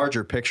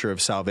larger picture of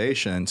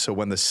salvation. So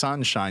when the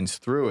sun shines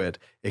through it,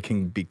 it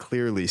can be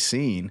clearly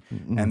seen.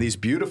 Mm-hmm. And these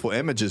beautiful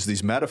images,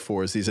 these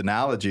metaphors, these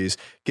analogies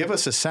give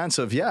us a sense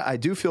of, I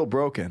do feel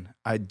broken.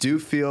 I do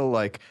feel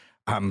like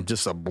I'm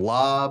just a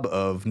blob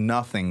of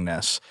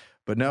nothingness.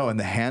 But no, in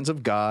the hands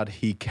of God,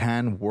 he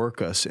can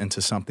work us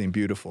into something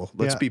beautiful.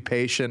 Let's be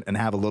patient and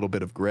have a little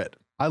bit of grit.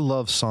 I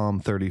love Psalm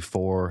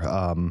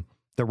 34.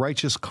 The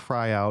righteous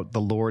cry out,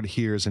 the Lord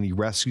hears, and he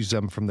rescues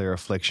them from their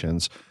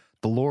afflictions.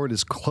 The Lord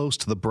is close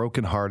to the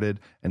brokenhearted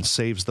and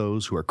saves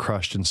those who are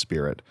crushed in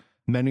spirit.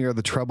 Many are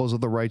the troubles of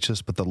the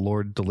righteous, but the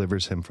Lord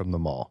delivers him from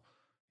them all.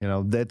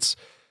 It's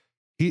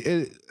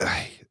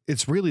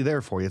really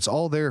there for you. It's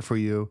all there for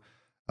you.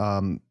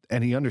 And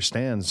he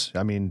understands,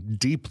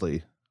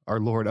 deeply. Our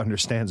Lord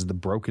understands the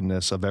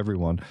brokenness of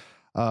everyone.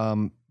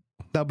 Now,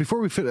 before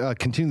we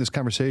continue this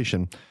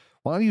conversation,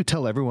 why don't you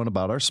tell everyone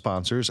about our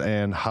sponsors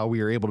and how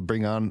we are able to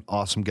bring on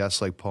awesome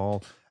guests like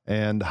Paul,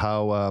 and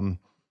how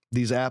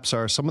these apps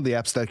are some of the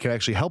apps that can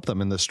actually help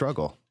them in this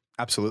struggle?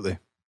 Absolutely.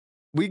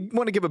 We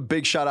want to give a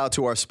big shout out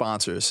to our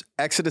sponsors,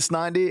 Exodus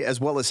 90, as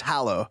well as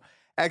Hallow.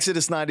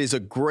 Exodus 90 is a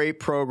great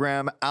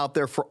program out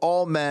there for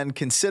all men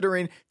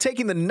considering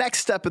taking the next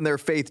step in their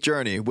faith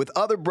journey. With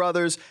other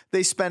brothers,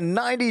 they spend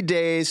 90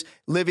 days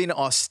living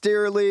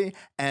austerely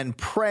and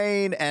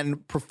praying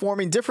and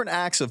performing different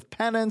acts of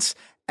penance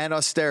and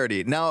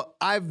austerity. Now,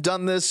 I've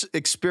done this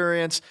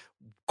experience.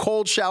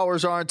 Cold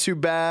showers aren't too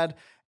bad.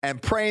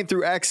 And praying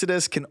through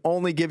Exodus can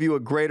only give you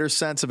a greater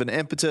sense of an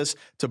impetus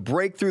to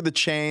break through the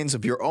chains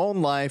of your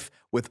own life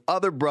with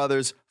other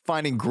brothers,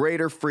 finding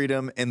greater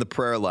freedom in the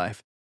prayer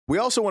life. We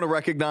also want to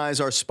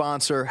recognize our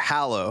sponsor,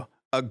 Hallow.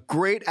 a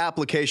great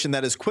application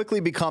that has quickly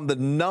become the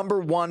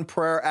 #1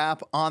 prayer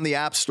app on the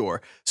App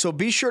Store. So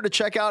be sure to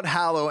check out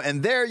Hallow,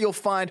 and there you'll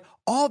find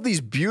all of these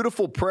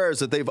beautiful prayers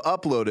that they've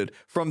uploaded,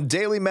 from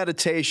daily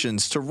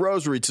meditations to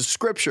rosary to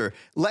scripture,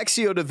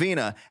 Lectio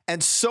Divina,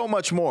 and so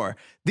much more.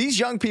 These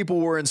young people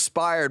were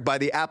inspired by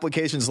the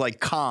applications like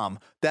Calm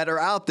that are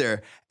out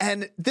there,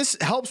 and this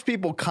helps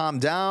people calm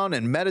down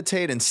and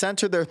meditate and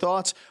center their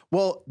thoughts.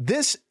 Well,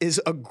 this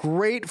is a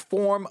great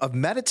form of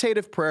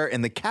meditative prayer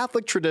in the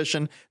Catholic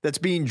tradition that's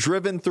being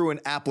driven through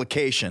an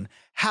application.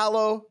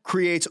 Hallow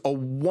creates a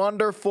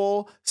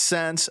wonderful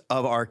sense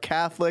of our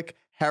Catholic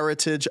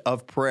heritage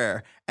of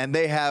prayer, and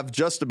they have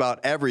just about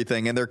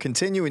everything, and they're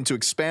continuing to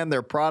expand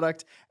their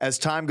product as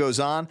time goes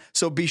on.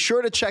 So be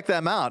sure to check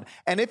them out.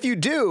 And if you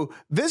do,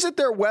 visit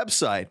their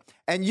website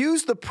and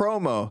use the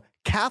promo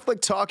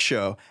Catholic Talk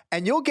Show,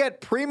 and you'll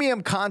get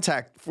premium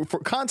content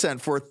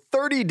for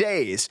 30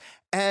 days.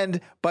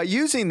 And by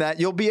using that,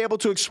 you'll be able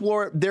to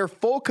explore their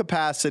full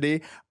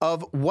capacity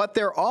of what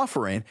they're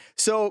offering.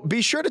 So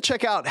be sure to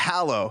check out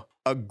Hallow,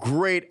 a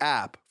great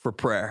app for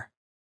prayer.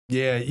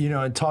 Yeah,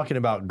 and talking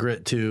about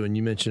grit too, and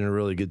you mentioned a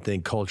really good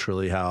thing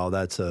culturally, how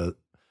that's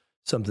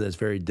something that's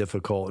very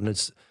difficult. And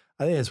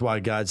I think that's why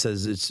God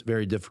says it's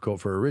very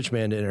difficult for a rich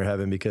man to enter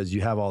heaven, because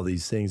you have all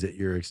these things at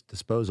your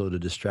disposal to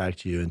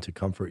distract you and to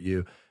comfort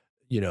you,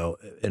 in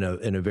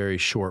a very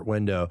short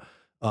window.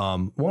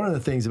 One of the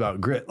things about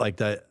grit, like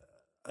that,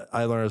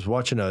 I learned, I was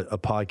watching a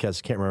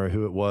podcast, I can't remember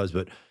who it was,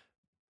 but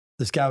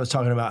this guy was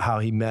talking about how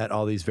he met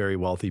all these very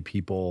wealthy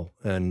people,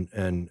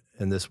 and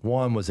this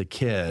one was a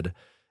kid.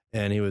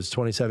 And he was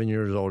 27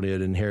 years old. He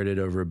had inherited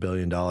over $1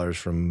 billion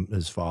from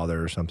his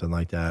father or something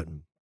like that.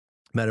 And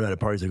met him at a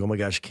party. He's like, oh my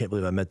gosh, I can't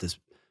believe I met this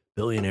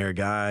billionaire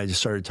guy. I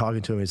just started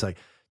talking to him. He's like,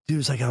 dude,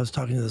 it's like I was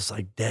talking to this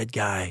like dead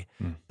guy.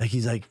 Like,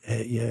 he's like,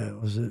 hey, yeah, I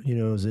was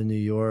in New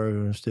York.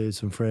 I stayed with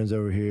some friends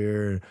over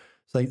here.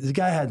 It's like this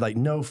guy had like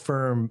no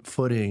firm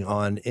footing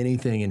on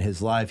anything in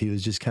his life. He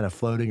was just kind of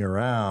floating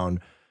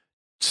around,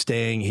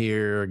 staying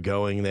here,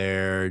 going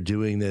there,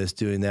 doing this,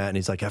 doing that. And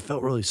he's like, I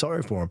felt really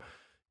sorry for him.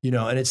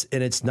 And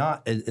it's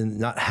not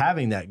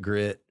having that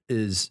grit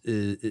is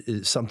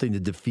something to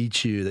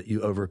defeat you, that you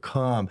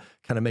overcome,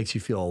 kind of makes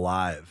you feel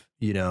alive,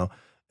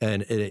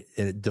 and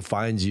it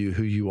defines you,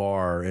 who you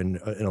are in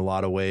a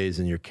lot of ways,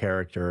 in your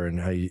character and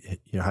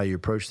how you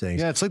approach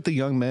things. Yeah, it's like the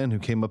young man who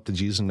came up to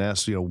Jesus and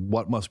asked,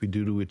 what must we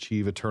do to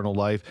achieve eternal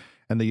life?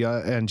 And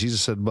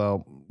Jesus said,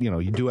 well,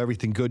 you do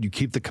everything good, you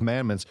keep the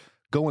commandments.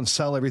 Go and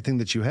sell everything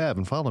that you have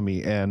and follow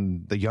me.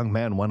 And the young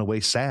man went away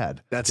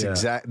sad. That's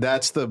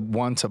the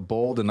one to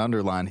bold and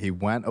underline. He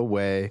went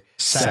away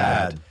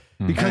sad.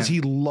 Because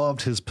he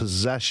loved his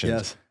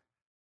possessions.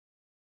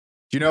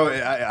 Yes.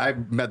 I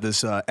met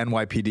this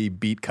NYPD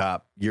beat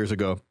cop years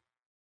ago,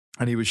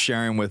 and he was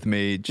sharing with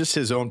me just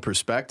his own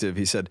perspective.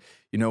 He said,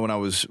 when I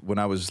was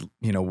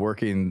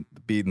working,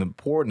 being in the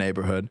poor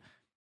neighborhood,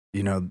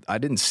 I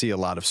didn't see a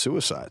lot of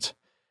suicides.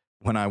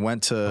 When I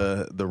went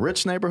to the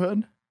rich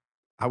neighborhood,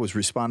 I was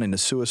responding to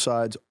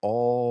suicides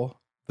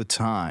all the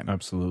time.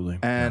 Absolutely.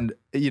 And,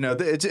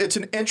 it's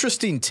an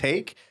interesting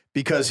take,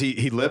 because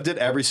he lived it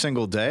every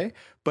single day.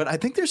 But I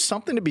think there's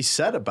something to be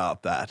said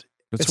about that.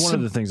 It's one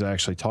of the things I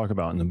actually talk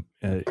about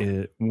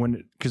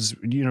because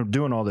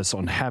doing all this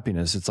on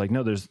happiness, it's like,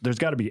 no, there's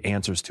got to be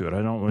answers to it.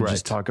 I don't want to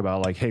just talk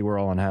about like, hey, we're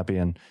all unhappy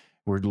and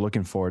we're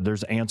looking forward.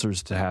 There's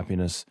answers to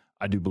happiness,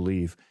 I do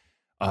believe.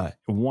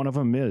 One of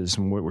them is,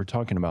 and what we're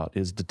talking about,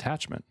 is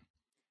detachment.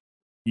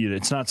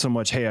 It's not so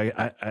much, hey,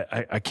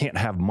 I can't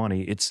have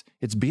money. It's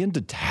being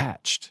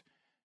detached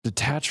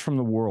from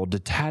the world,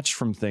 detached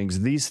from things.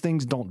 These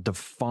things don't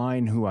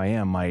define who I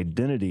am, my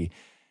identity.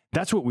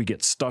 That's what we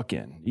get stuck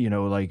in.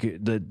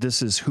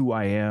 This is who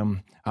I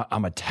am.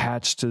 I'm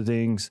attached to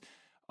things.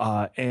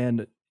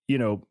 And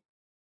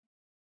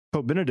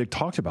Pope Benedict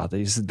talked about that.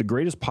 He said the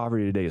greatest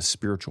poverty today is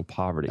spiritual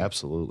poverty.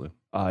 Absolutely.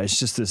 It's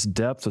just this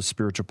depth of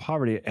spiritual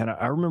poverty. And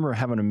I remember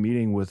having a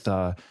meeting with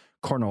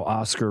Cardinal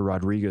Oscar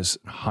Rodriguez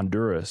in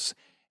Honduras,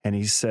 and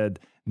he said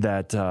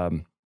that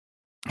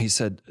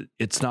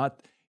it's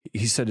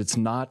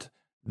not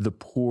the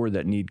poor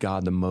that need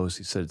God the most.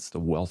 He said it's the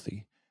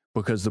wealthy,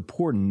 because the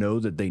poor know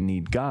that they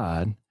need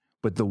God,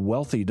 but the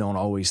wealthy don't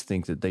always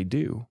think that they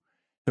do.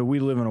 That we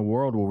live in a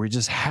world where we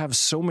just have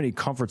so many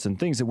comforts and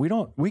things that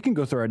we can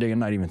go through our day and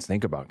not even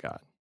think about God,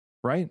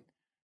 right?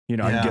 I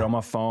can get on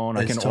my phone,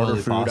 I can order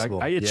food.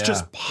 It's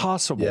just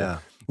possible. Yeah.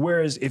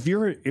 Whereas if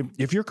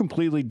you're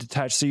completely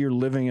detached, say you're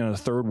living in a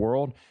third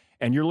world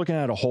and you're looking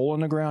at a hole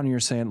in the ground and you're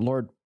saying,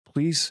 Lord,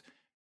 please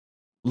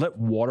let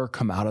water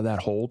come out of that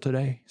hole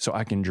today so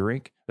I can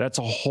drink. That's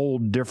a whole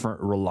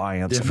different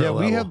reliance.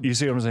 You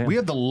see what I'm saying? We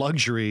have the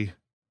luxury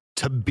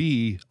to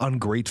be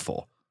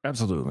ungrateful.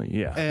 Absolutely.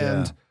 Yeah.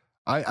 And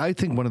I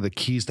think one of the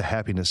keys to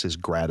happiness is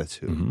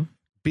gratitude,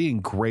 being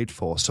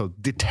grateful. So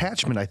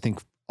detachment, I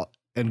think,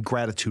 and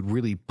gratitude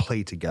really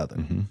play together.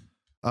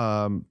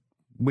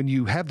 When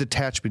you have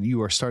detachment,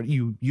 you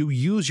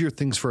use your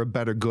things for a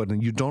better good,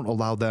 and you don't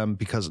allow them,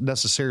 because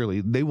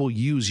necessarily they will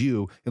use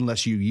you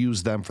unless you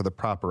use them for the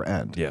proper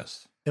end.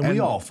 Yes. And we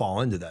all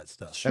fall into that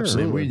stuff. Sure.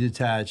 Absolutely. We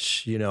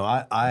detach,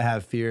 I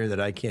have fear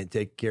that I can't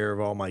take care of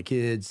all my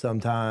kids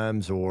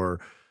sometimes, or,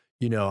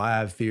 I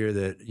have fear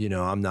that,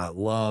 I'm not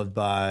loved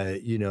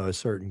by, a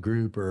certain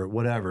group or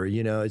whatever,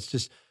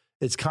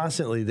 it's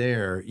constantly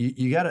there.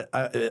 You got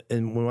to,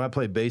 and when I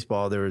played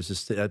baseball, there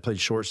was I played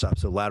shortstop.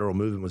 So lateral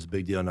movement was a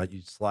big deal. And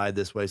you'd slide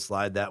this way,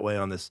 slide that way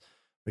on this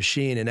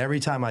machine. And every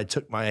time I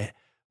took my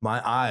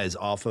eyes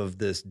off of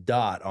this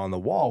dot on the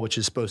wall, which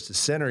is supposed to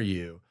center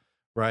you,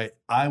 right,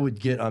 I would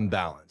get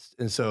unbalanced.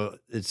 And so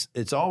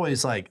it's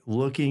always like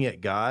looking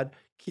at God,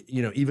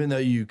 even though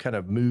you kind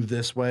of move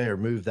this way or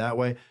move that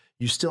way,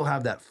 you still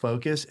have that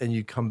focus and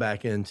you come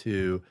back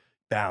into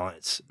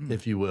balance,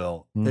 if you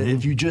will,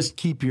 if you just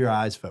keep your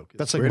eyes focused.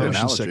 That's like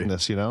motion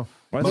sickness, Well,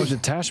 I think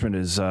detachment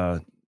is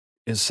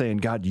saying,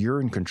 God, you're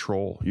in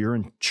control. You're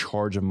in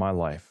charge of my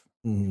life.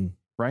 Mm-hmm.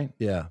 Right?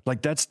 Yeah.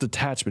 Like that's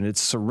detachment. It's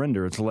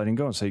surrender. It's letting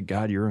go and say,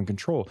 God, you're in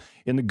control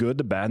in the good,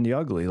 the bad, and the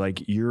ugly.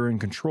 Like you're in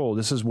control.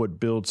 This is what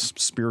builds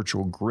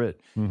spiritual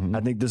grit. I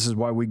think this is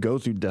why we go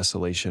through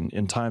desolation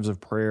in times of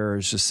prayer.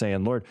 Is just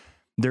saying, Lord,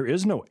 there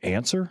is no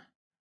answer,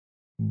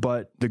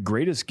 but the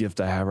greatest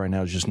gift I have right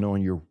now is just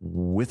knowing you're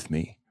with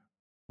me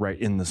right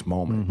in this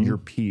moment, your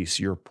peace,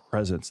 your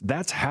presence.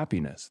 That's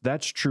happiness.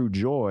 That's true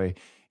joy,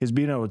 is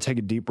being able to take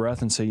a deep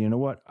breath and say, you know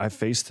what, I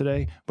faced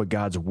today, but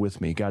God's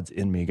with me. God's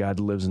in me. God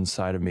lives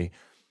inside of me.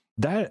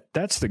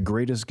 That's the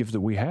greatest gift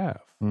that we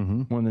have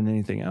more than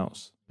anything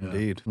else.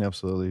 Indeed.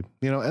 Absolutely.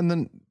 And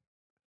then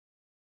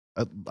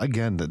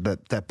again,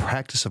 that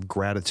practice of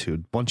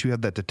gratitude, once you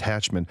have that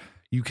detachment,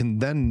 you can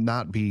then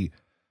not be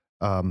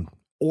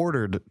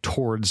ordered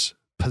towards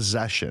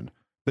possession,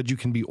 but you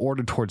can be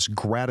ordered towards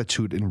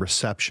gratitude and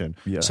reception.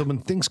 Yeah. So when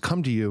things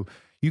come to you,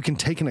 you can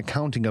take an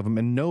accounting of them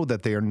and know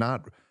that they are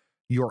not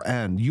your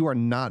end. You are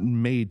not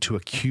made to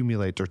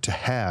accumulate or to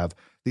have.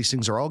 These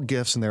things are all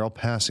gifts and they're all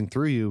passing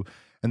through you.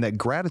 And that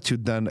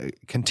gratitude then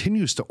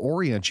continues to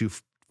orient you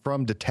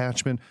from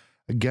detachment,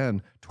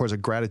 again, towards a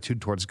gratitude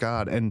towards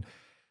God. And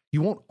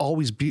you won't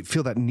always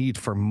feel that need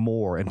for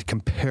more and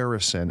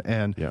comparison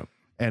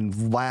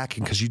and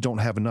lacking because you don't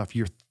have enough.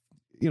 You're,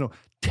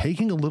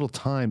 taking a little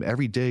time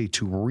every day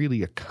to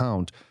really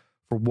account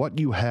for what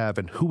you have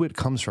and who it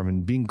comes from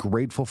and being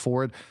grateful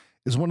for it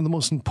is one of the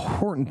most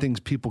important things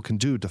people can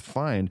do to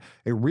find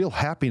a real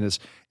happiness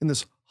in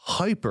this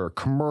hyper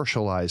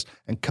commercialized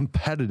and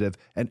competitive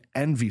and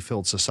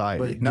envy-filled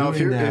society. But now,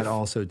 that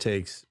also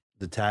takes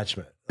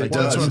detachment. It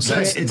does. That's what I'm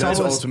saying. That's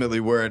ultimately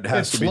where it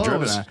has to be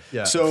driven at.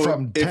 Yeah.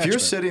 So if you're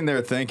sitting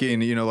there thinking,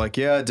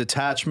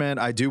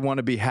 detachment, I do want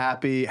to be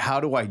happy. How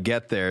do I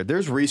get there?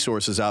 There's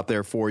resources out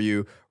there for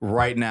you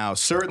right now.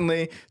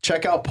 Certainly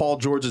check out Paul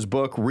George's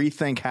book,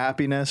 Rethink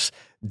Happiness.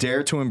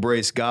 Dare to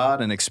Embrace God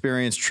and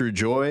Experience True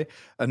Joy.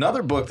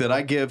 Another book that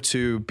I give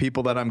to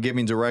people that I'm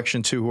giving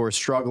direction to who are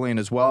struggling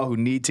as well, who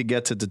need to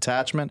get to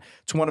detachment.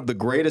 It's one of the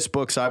greatest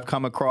books I've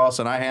come across,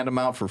 and I hand them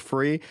out for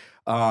free.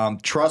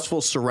 Trustful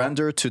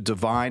Surrender to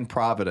Divine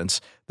Providence,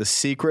 The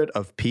Secret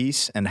of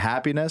Peace and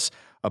Happiness,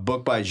 a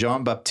book by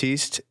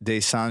Jean-Baptiste de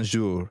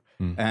Saint-Just.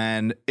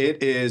 And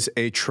it is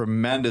a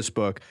tremendous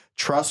book.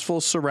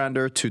 Trustful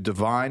Surrender to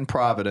Divine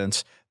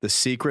Providence, The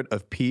Secret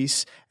of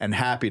Peace and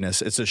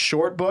Happiness. It's a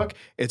short book.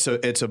 It's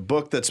a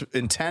book that's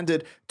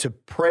intended to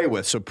pray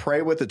with. So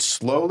pray with it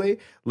slowly.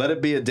 Let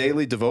it be a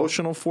daily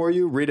devotional for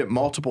you. Read it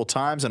multiple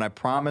times, and I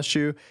promise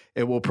you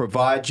it will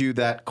provide you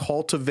that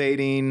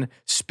cultivating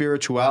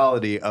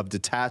spirituality of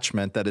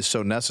detachment that is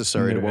so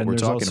necessary to what we're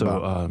talking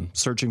about.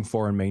 Searching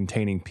for and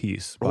Maintaining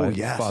Peace by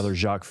Father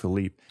Jacques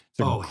Philippe.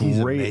 He's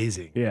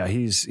amazing. Yeah,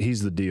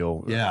 he's the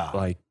deal. Yeah.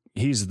 Like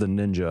he's the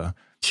ninja.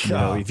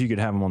 If you could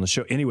have him on the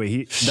show.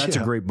 Anyway, that's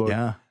a great book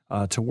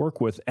to work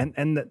with.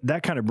 And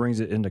that kind of brings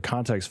it into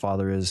context,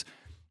 Father, is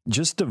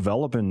just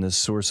developing this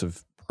source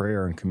of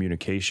prayer and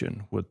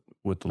communication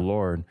with the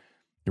Lord.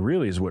 It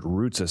really is what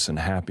roots us in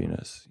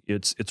happiness.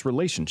 It's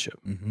relationship.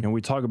 And we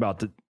talk about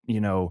the,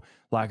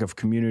 lack of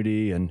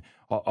community and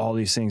all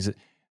these things.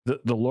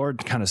 The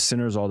Lord kind of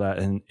centers all that,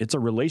 and it's a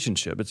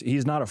relationship.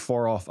 He's not a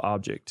far off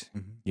object.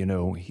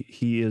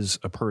 He is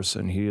a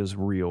person. He is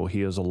real.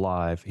 He is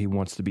alive. He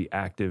wants to be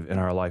active in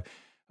our life.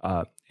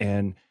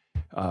 And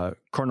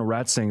Cardinal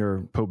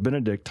Ratzinger, Pope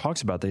Benedict,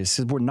 talks about that. He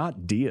says, we're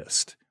not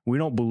deists. We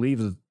don't believe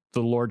that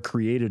the Lord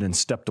created and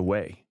stepped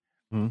away.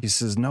 He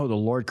says, no, the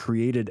Lord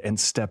created and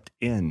stepped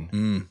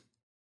in.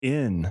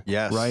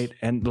 Yes. Right?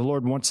 And the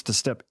Lord wants to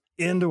step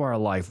into our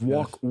life,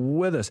 walk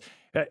with us.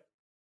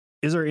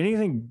 Is there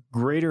anything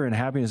greater in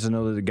happiness to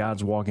know that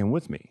God's walking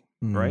with me,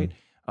 right?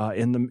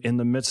 In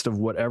the midst of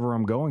whatever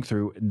I'm going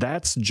through,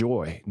 that's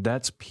joy,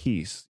 that's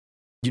peace.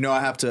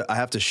 I have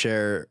to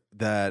share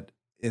that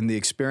in the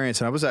experience,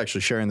 and I was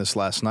actually sharing this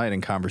last night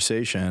in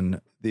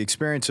conversation, the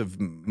experience of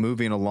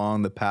moving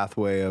along the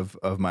pathway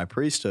of my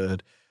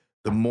priesthood,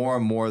 the more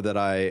and more that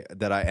I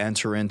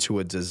enter into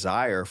a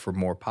desire for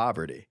more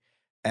poverty.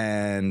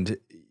 And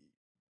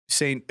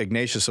St.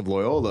 Ignatius of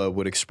Loyola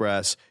would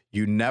express,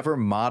 you never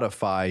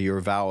modify your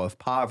vow of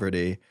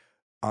poverty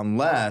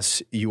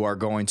unless you are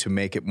going to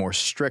make it more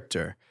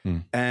stricter.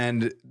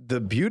 And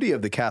the beauty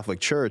of the Catholic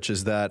Church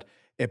is that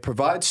it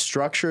provides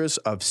structures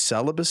of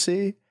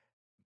celibacy,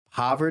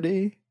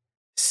 poverty,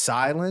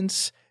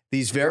 silence,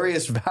 these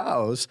various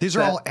vows. These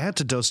are all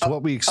antidotes to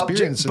what we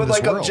experience in but this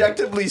like world.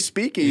 objectively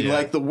speaking,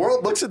 like the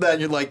world looks at that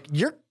and you're like,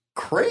 you're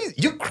crazy.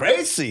 You're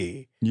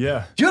crazy.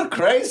 Yeah. You're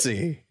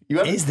crazy.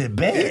 It's the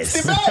best.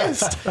 It's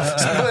the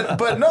best.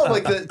 but no,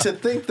 like to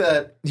think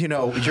that, you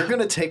know, you're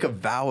going to take a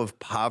vow of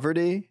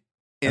poverty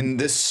in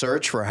this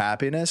search for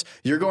happiness.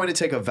 You're going to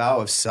take a vow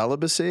of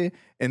celibacy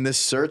in this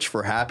search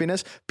for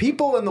happiness.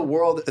 People in the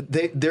world,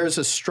 there's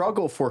a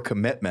struggle for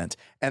commitment,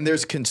 and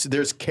there's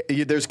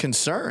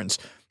concerns.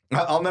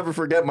 I'll never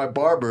forget my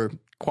barber,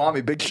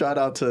 Kwame. Big shout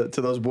out to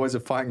those boys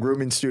at Fine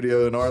Grooming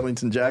Studio in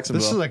Arlington,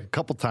 Jacksonville. This is like a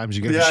couple times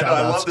you get Yeah, shout no,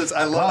 I outs. love this.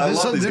 I love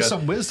these there's guys.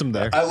 some wisdom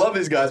there. I love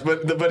these guys,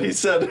 but he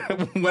said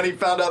when he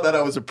found out that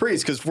I was a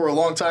priest, because for a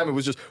long time it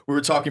was just we were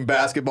talking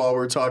basketball, we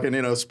were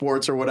talking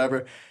sports or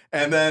whatever,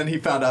 and then he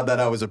found out that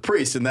I was a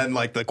priest, and then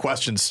like the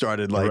questions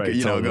started going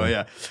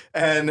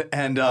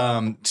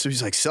so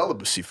he's like,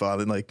 celibacy,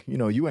 father, like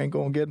you ain't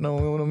gonna get no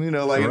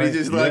and he's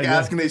just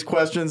asking these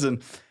questions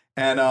and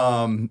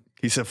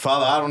he said,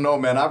 Father, I don't know,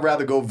 man. I'd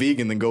rather go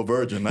vegan than go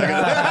virgin. But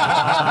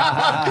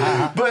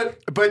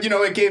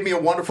it gave me a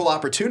wonderful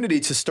opportunity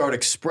to start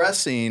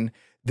expressing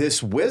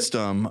this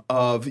wisdom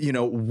of,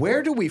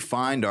 where do we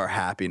find our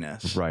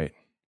happiness? Right.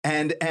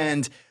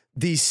 And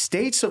these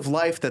states of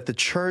life that the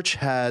church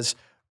has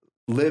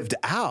lived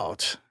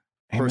out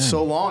for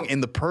so long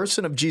in the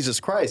person of Jesus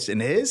Christ,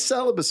 in his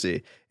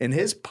celibacy, in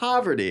his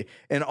poverty,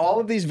 in all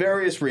of these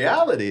various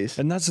realities.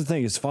 And that's the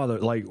thing is, Father,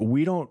 like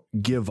we don't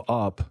give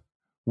up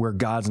where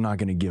God's not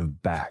going to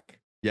give back.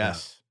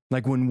 Yes.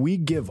 Like when we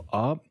give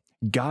up,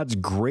 God's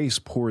grace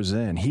pours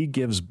in. He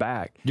gives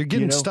back. You're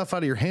getting stuff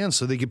out of your hands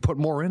so they can put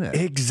more in it.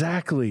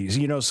 Exactly.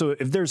 So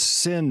if there's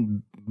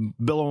sin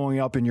billowing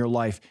up in your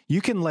life, you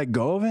can let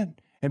go of it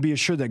and be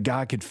assured that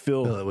God could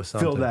fill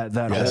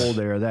that hole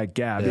there, that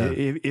gap. Yeah.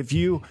 If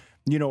you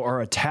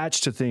are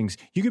attached to things,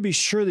 you could be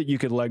sure that you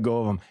could let go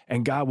of them,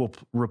 and God will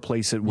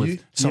replace it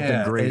with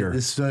something greater.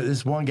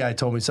 This one guy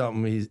told me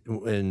something. He's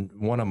in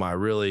one of my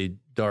really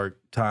dark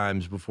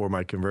times before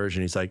my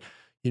conversion. He's like,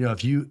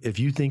 if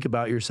you think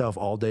about yourself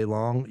all day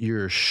long,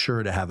 you're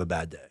sure to have a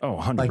bad day. Oh,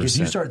 100%. Like if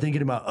you start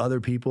thinking about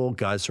other people,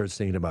 God starts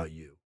thinking about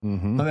you.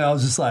 Mm-hmm. I mean, I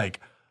was just like,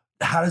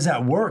 how does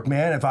that work,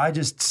 man? If I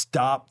just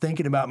stop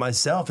thinking about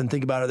myself and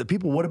think about other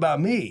people, what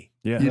about me?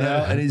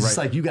 Yeah. And he's just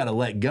like, you got to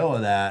let go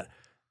of that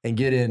and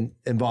get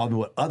involved in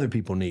what other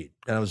people need.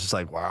 And I was just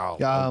like, wow.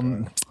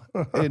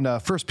 In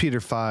 1 Peter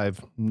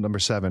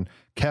 5:7,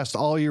 cast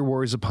all your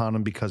worries upon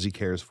him because he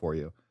cares for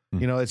you.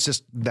 It's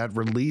just that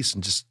release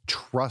and just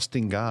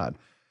trusting God.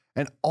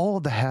 And all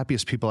of the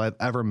happiest people I've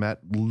ever met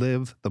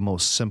live the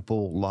most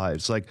simple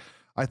lives. Like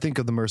I think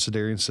of the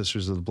Mercedarian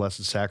Sisters of the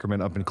Blessed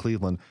Sacrament up in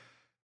Cleveland.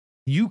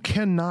 You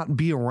cannot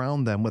be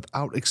around them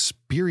without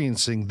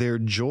experiencing their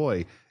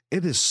joy.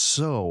 It is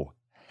so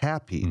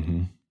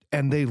happy,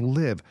 and they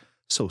live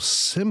so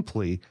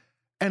simply,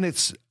 and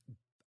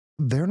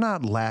they're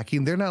not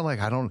lacking. They're not like,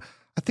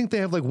 I think they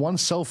have like one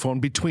cell phone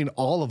between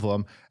all of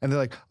them, and they're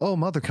like, oh,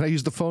 mother, can I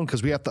use the phone?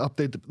 Because we have to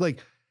update.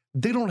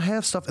 They don't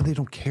have stuff, and they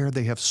don't care.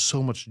 They have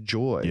so much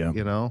joy,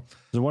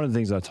 So one of the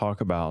things I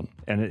talk about,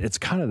 and it's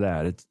kind of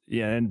that,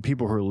 and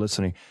people who are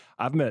listening,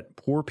 I've met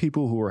poor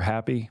people who are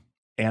happy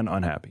and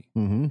unhappy.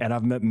 And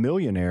I've met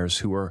millionaires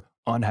who are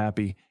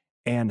unhappy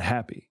and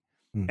happy.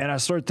 And I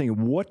started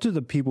thinking, what do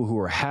the people who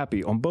are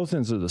happy on both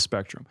ends of the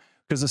spectrum?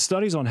 Because the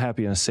studies on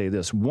happiness say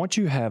this: once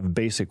you have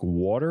basic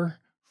water,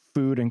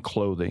 food, and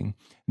clothing,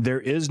 there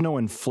is no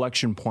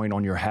inflection point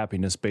on your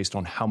happiness based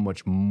on how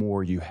much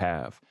more you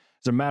have.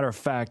 As a matter of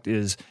fact,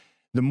 is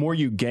the more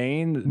you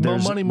gain, more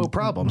money, more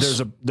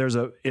problems.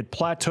 It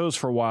plateaus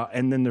for a while,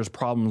 and then there's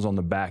problems on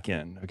the back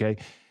end. Okay.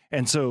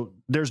 And so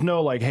there's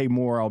no like, hey,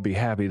 more, I'll be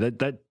happy.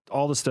 That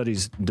all the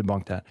studies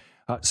debunk that.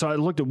 So I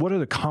looked at what are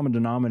the common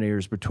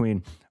denominators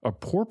between a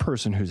poor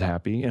person who's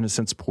happy, in a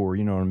sense poor,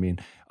 you know what I mean,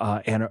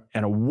 and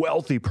a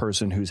wealthy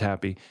person who's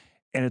happy.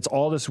 And it's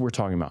all this we're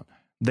talking about.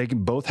 They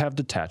can both have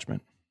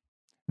detachment.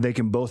 They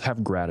can both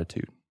have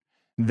gratitude.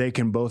 They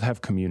can both have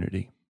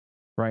community,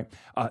 right?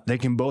 They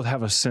can both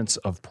have a sense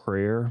of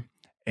prayer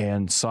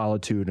and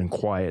solitude and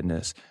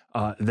quietness.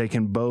 They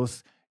can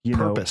both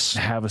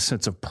have a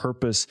sense of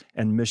purpose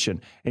and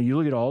mission. And you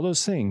look at all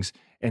those things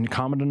and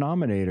common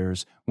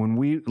denominators, when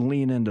we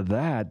lean into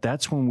that,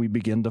 that's when we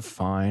begin to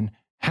find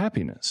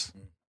happiness.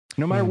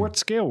 No matter what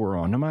scale we're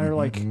on, no matter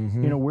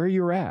where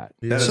you're at.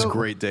 That is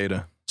great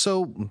data.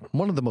 So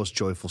one of the most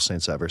joyful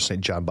saints ever,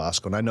 St. John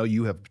Bosco, and I know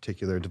you have a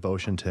particular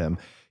devotion to him,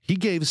 he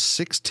gave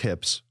 6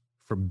 tips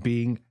for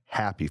being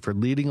happy, for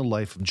leading a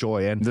life of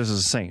joy. And this is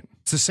a saint.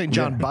 It's a St.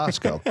 John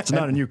Bosco. It's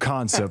not a new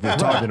concept we're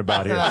talking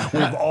about here.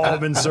 We've all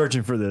been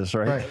searching for this,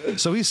 right?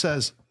 So he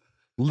says,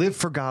 live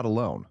for God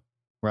alone,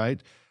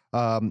 right?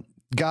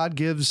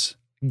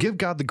 Give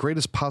God the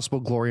greatest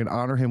possible glory and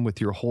honor him with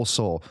your whole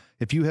soul.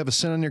 If you have a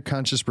sin on your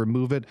conscience,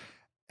 remove it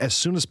as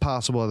soon as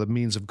possible as a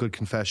means of good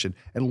confession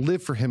and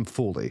live for him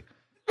fully.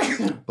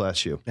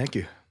 Bless you. Thank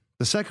you.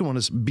 The second one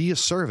is be a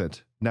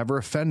servant, never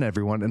offend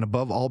everyone, and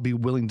above all, be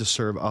willing to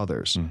serve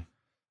others.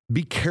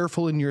 Be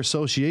careful in your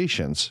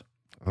associations.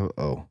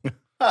 Uh-oh.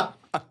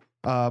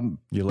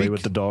 You lay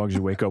with the dogs,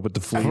 you wake up with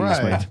the fleas,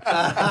 Right. man.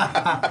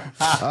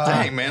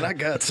 Dang, man, I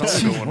got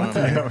something going on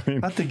there.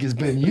 I think it's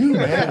been you,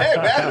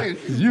 man.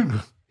 You.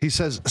 He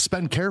says,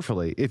 spend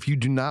carefully. If you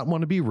do not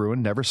want to be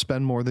ruined, never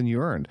spend more than you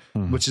earned,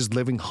 which is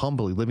living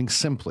humbly, living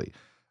simply.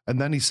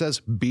 And then he says,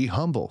 be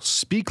humble.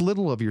 Speak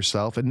little of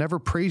yourself and never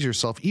praise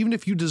yourself, even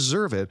if you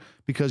deserve it,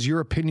 because your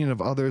opinion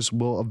of others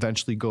will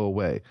eventually go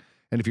away.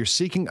 And if you're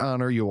seeking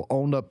honor, you will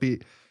own up.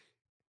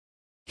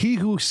 He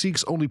who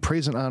seeks only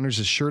praise and honors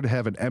is sure to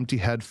have an empty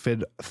head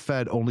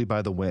fed only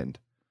by the wind.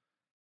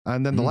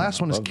 And then the last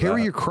one is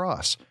carry your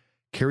cross.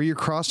 Carry your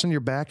cross on your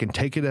back and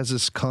take it as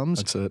it comes.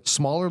 That's it.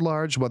 Small or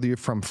large, whether you're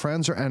from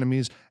friends or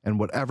enemies, and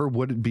whatever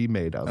would it be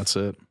made of. That's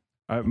it.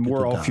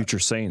 We're all future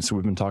saints. So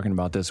we've been talking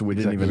about this. We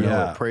didn't even know.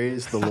 Yeah.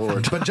 Praise the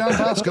Lord. But John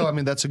Bosco, I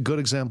mean, that's a good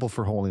example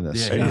for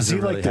holiness. Yeah. Is he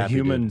Really like the happy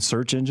human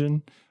search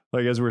engine?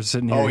 Like as we're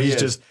sitting here, Oh, he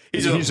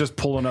he's is. just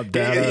pulling up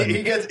data.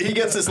 He gets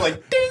this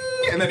like ding,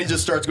 and then he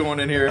just starts going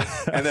in here,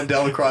 and then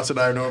Delacrosse and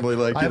I are normally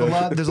like, I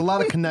have there's a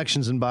lot of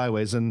connections in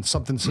byways, and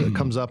something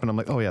comes up, and I'm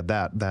like, oh yeah,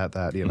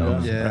 that, you know.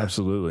 Yeah.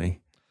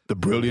 Absolutely. the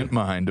brilliant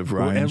mind of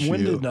Ryan And when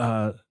Shield.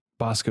 did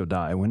Bosco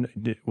die? When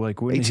did he live?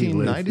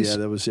 1890s? Yeah,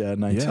 that was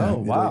 19. Yeah. Oh,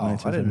 wow.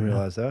 I didn't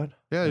realize that.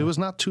 Yeah, it was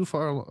not too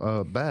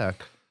far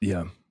back.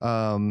 Yeah.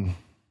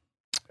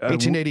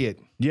 1888.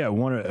 Yeah,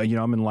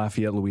 I'm in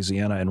Lafayette,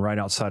 Louisiana, and right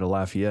outside of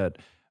Lafayette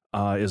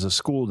is a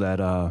school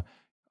that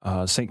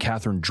St.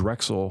 Catherine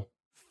Drexel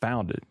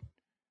founded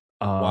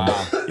in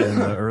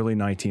the early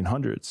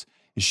 1900s.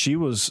 She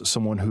was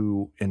someone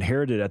who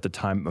inherited at the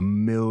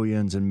time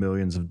millions and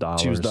millions of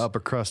dollars. She was the upper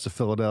crust of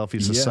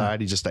Philadelphia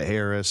society, just a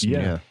heiress.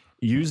 Yeah.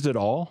 Used it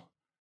all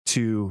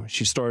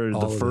she started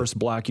the first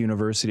black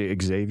university,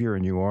 Xavier,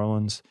 in New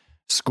Orleans,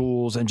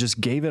 schools, and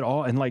just gave it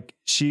all. And like,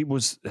 she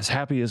was as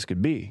happy as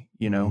could be,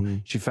 you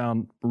know, she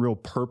found real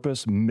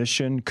purpose,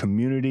 mission,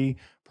 community,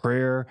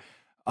 prayer.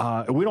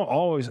 We don't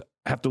always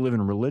have to live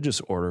in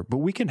religious order, but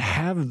we can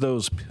have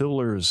those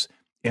pillars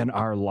in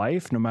our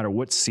life, no matter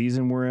what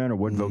season we're in or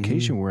what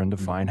vocation we're in, to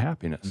find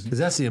happiness. Because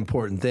that's the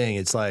important thing.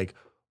 It's like,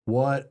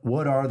 what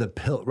are the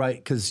pillars, right?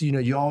 Because, you know,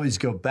 you always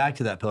go back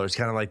to that pillar. It's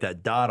kind of like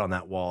that dot on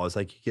that wall. It's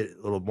like you get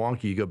a little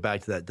wonky, you go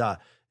back to that dot.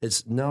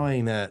 It's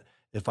knowing that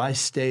if I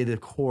stay the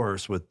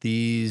course with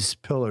these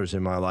pillars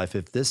in my life,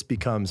 if this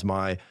becomes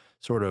my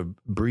sort of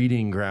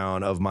breeding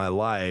ground of my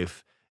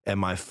life and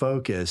my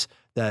focus,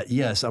 that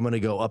yes, I'm going to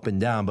go up and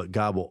down, but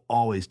God will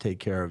always take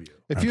care of you.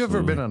 If you've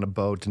ever been on a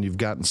boat and you've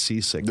gotten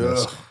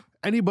seasickness,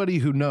 anybody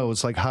who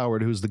knows, like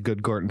Howard, who's the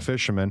good Gorton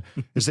fisherman,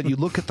 is that you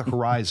look at the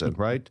horizon,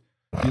 right?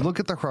 You look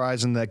at the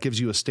horizon, that gives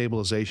you a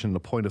stabilization and a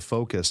point of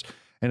focus.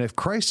 And if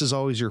Christ is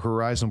always your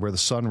horizon where the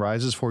sun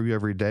rises for you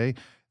every day,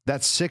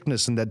 that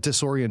sickness and that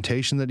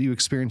disorientation that you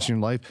experience in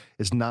your life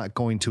is not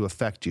going to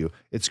affect you.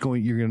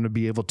 You're going to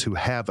be able to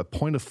have a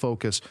point of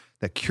focus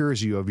that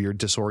cures you of your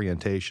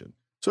disorientation.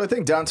 So I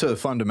think down to the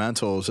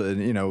fundamentals, and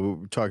you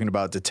know, talking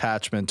about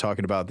detachment,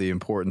 talking about the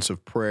importance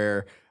of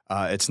prayer.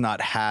 It's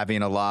not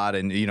having a lot,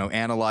 and you know,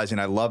 analyzing.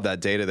 I love that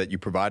data that you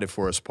provided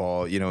for us,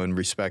 Paul. You know, in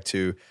respect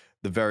to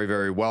the very,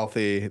 very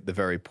wealthy, the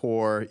very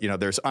poor. You know,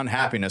 there's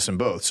unhappiness in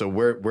both. So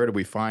where do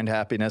we find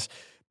happiness?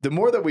 The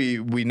more that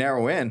we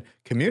narrow in,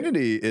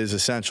 community is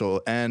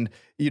essential. And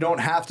you don't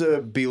have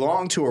to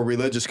belong to a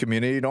religious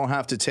community. You don't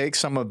have to take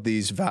some of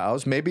these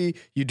vows. Maybe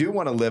you do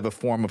want to live a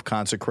form of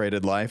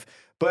consecrated life.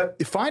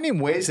 But finding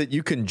ways that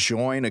you can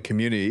join a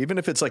community, even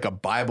if it's like a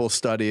Bible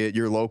study at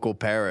your local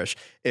parish,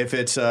 if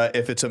it's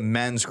a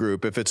men's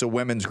group, if it's a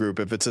women's group,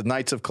 if it's a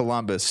Knights of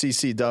Columbus,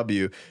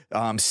 CCW,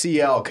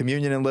 CL,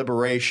 Communion and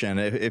Liberation,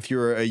 if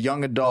you're a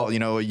young adult, you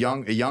know, a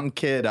young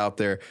kid out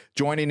there,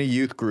 joining a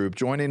youth group,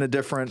 joining a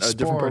different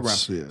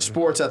program,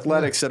 sports,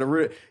 athletics, that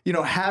are, you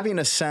know, having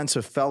a sense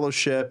of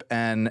fellowship,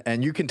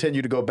 and you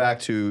continue to go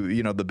back to,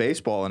 you know, the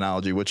baseball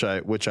analogy, which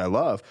I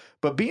love,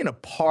 but being a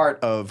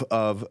part of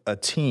a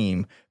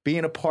team,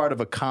 being a part of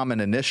a common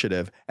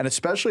initiative, and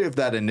especially if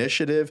that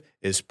initiative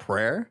is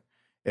prayer,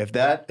 if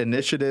that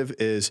initiative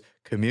is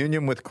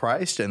communion with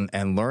Christ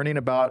and learning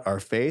about our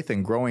faith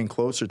and growing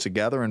closer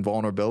together in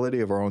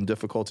vulnerability of our own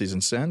difficulties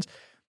and sins,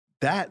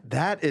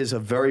 that is a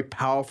very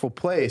powerful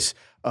place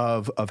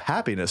of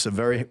happiness, a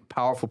very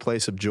powerful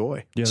place of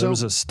joy. Yeah, there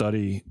was a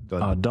study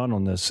done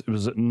on this. It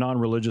was a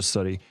non-religious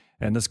study.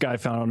 And this guy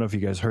found, I don't know if you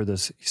guys heard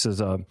this, he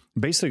says,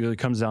 basically it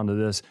comes down to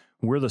this: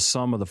 we're the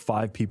sum of the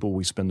 5 people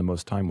we spend the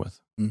most time with.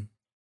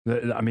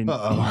 I mean,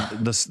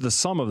 the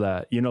sum of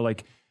that, you know,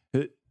 like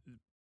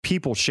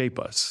people shape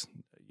us,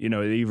 you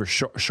know, they either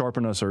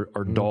sharpen us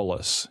or dull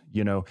us,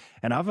 you know.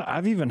 And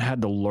I've even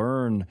had to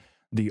learn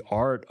the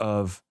art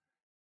of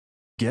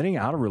getting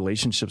out of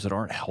relationships that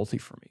aren't healthy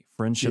for me,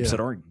 friendships that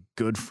aren't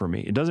good for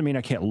me. It doesn't mean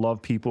I can't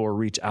love people or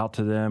reach out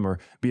to them or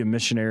be a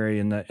missionary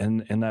in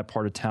that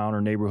part of town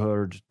or neighborhood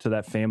or to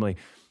that family.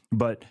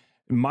 But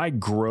my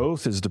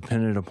growth is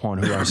dependent upon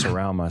who I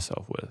surround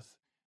myself with.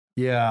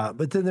 Yeah,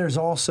 but then there's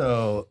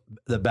also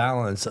the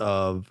balance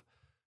of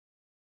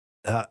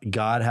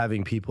God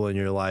having people in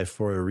your life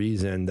for a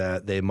reason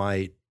that they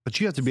might. But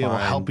you have to be able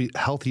to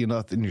healthy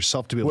enough in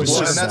yourself to be able Well, to.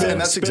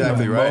 and that's spend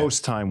exactly the right.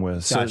 most time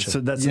with. Gotcha. So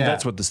that's Yeah.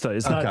 that's what the study.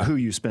 It's Okay. not who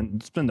you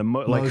spend the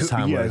Most who,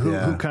 time yeah, with, who,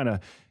 yeah. who kind of,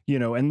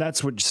 and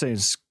that's what you're saying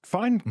is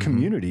find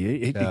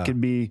community. It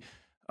could be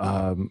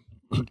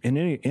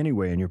in any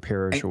way in your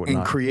parish or And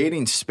whatnot.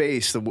 creating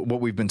space, what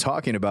we've been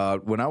talking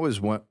about, when I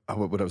was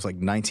like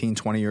 19,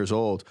 20 years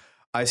old,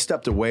 I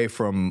stepped away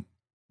from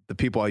the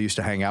people I used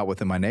to hang out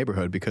with in my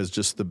neighborhood because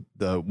just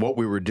the what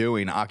we were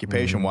doing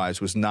occupation wise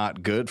was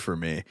not good for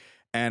me.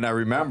 And I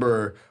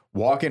remember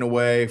walking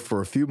away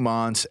for a few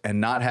months and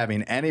not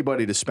having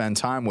anybody to spend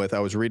time with. I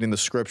was reading the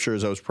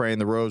scriptures, I was praying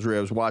the rosary, I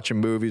was watching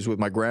movies with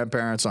my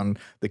grandparents on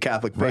the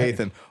Catholic faith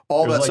and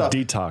all it was that like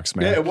stuff. detox,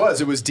 man. Yeah, it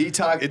was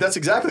detox. That's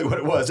exactly what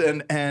it was.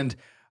 And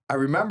I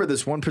remember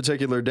this one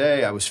particular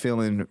day I was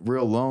feeling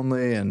real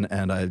lonely and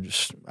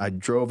I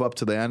drove up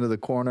to the end of the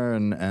corner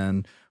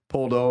and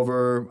pulled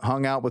over,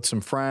 hung out with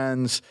some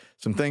friends.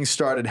 Some things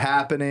started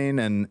happening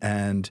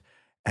and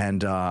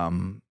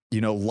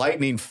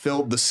lightning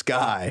filled the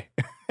sky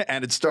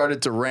and it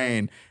started to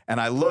rain. And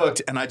I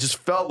looked and I just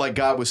felt like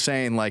God was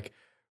saying, like,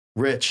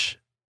 Rich,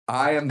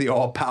 I am the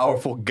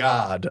all-powerful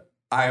God.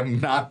 I am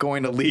not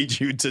going to lead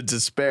you to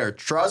despair.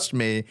 Trust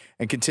me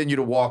and continue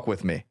to walk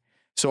with me.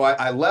 So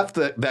I left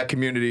that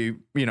community,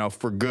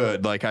 for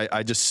good. Like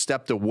I just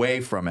stepped away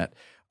from it.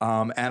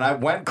 And I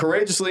went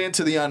courageously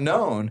into the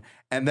unknown.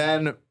 And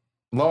then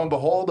lo and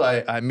behold,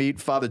 I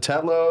meet Father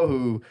Tetlow,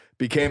 who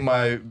became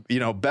my,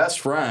 best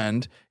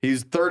friend.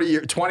 He's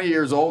 20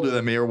 years older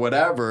than me or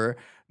whatever.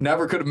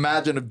 Never could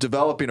imagine of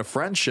developing a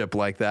friendship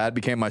like that.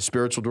 Became my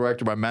spiritual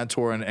director, my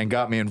mentor, and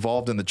got me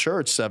involved in the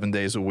church 7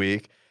 days a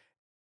week.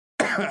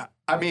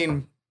 I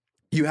mean,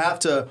 you have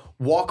to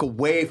walk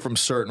away from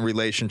certain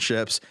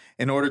relationships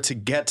in order to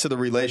get to the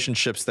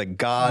relationships that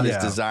God is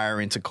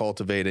desiring to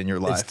cultivate in your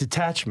life. It's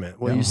detachment,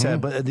 what you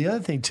said. But the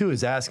other thing, too,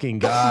 is asking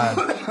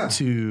God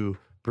to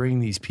bring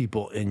these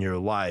people in your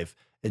life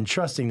and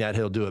trusting that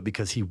he'll do it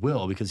because he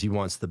will, because he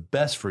wants the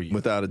best for you.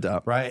 Without a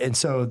doubt. Right. And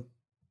so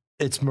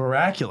it's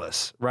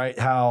miraculous, right?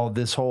 How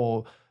this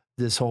whole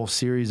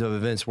series of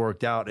events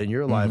worked out in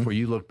your life where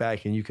you look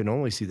back and you can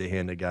only see the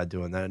hand of God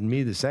doing that. And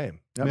me the same.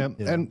 Yeah.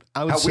 And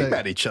I would How say we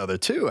met each other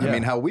too. I Yeah.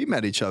 mean, how we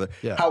met each other,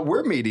 Yeah. how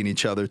we're meeting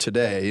each other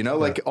today,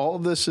 like all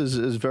of this is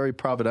very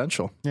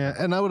providential. Yeah,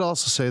 and I would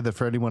also say that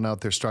for anyone out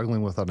there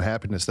struggling with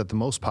unhappiness, that the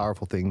most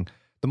powerful thing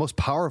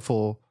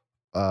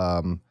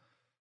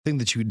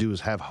that you can do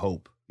is have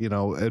hope.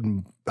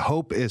 And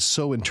hope is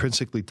so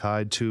intrinsically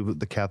tied to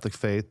the Catholic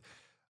faith,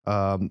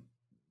 and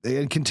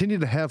continue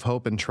to have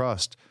hope and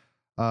trust.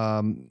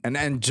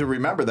 And to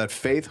remember that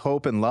faith,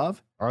 hope, and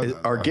love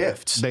are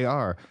gifts. They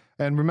are.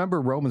 And remember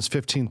Romans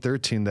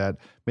 15:13, that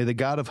may the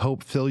God of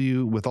hope fill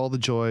you with all the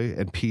joy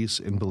and peace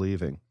in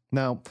believing.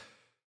 Now,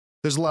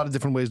 there's a lot of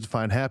different ways to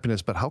find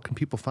happiness, but how can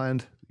people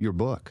find your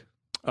book?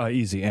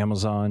 Easy.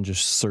 Amazon,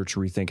 just search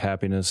Rethink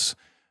Happiness.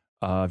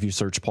 If you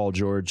search Paul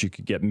George, you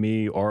could get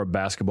me or a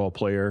basketball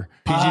player.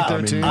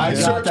 PG-13. I I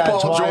got search that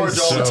Paul twice George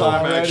all the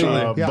time, already.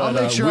 actually. Yeah, I'll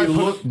make sure we I put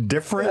look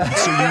different,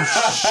 so you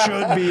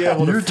should be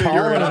able to figure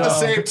taller it than About out.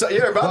 the same,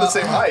 you're about the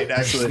same height,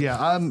 actually. Yeah,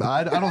 I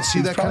don't see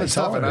that kind probably of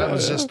stuff. And taller, I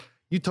was yeah. just,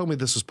 you told me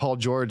this was Paul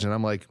George, and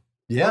I'm like,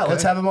 Yeah, Okay.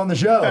 let's have him on the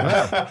show.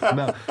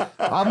 no.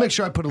 I'll make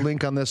sure I put a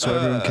link on this so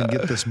everyone can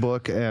get this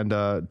book and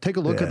take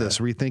a look at this,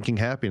 Rethinking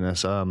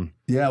Happiness.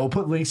 Yeah, we'll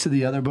put links to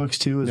the other books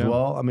too as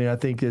well. I mean, I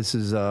think this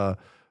is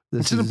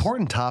It's an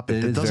important topic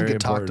it that is doesn't very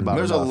get talked important. about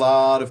There's a enough.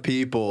 lot of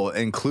people,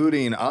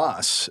 including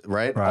us,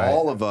 right? Right.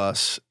 All of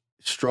us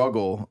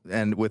struggle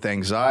and with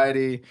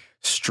anxiety,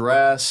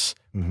 stress,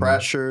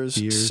 pressures,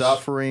 Fears.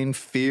 suffering,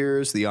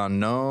 fears, the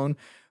unknown.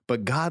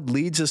 But God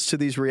leads us to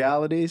these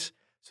realities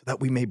so that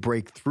we may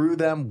break through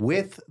them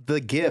with the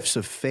gifts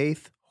of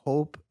faith,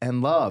 hope,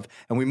 and love.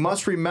 And we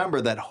must remember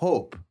that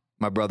hope,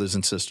 my brothers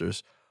and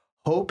sisters,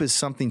 hope is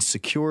something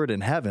secured in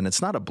heaven.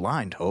 It's not a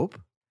blind hope.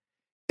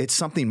 It's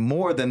something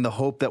more than the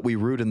hope that we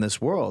root in this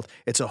world.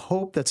 It's a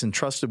hope that's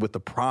entrusted with the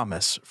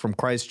promise from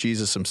Christ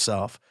Jesus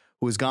himself,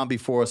 who has gone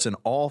before us in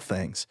all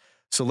things.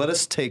 So let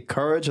us take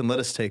courage and let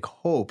us take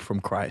hope from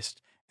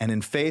Christ, and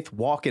in faith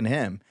walk in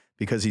him,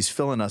 because he's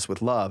filling us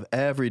with love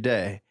every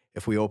day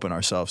if we open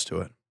ourselves to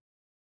it.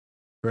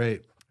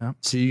 great. Yeah.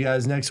 See you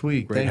guys next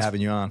week. Great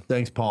having you on.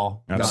 Thanks,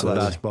 Paul. Absolutely.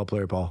 God bless. Basketball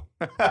player, Paul.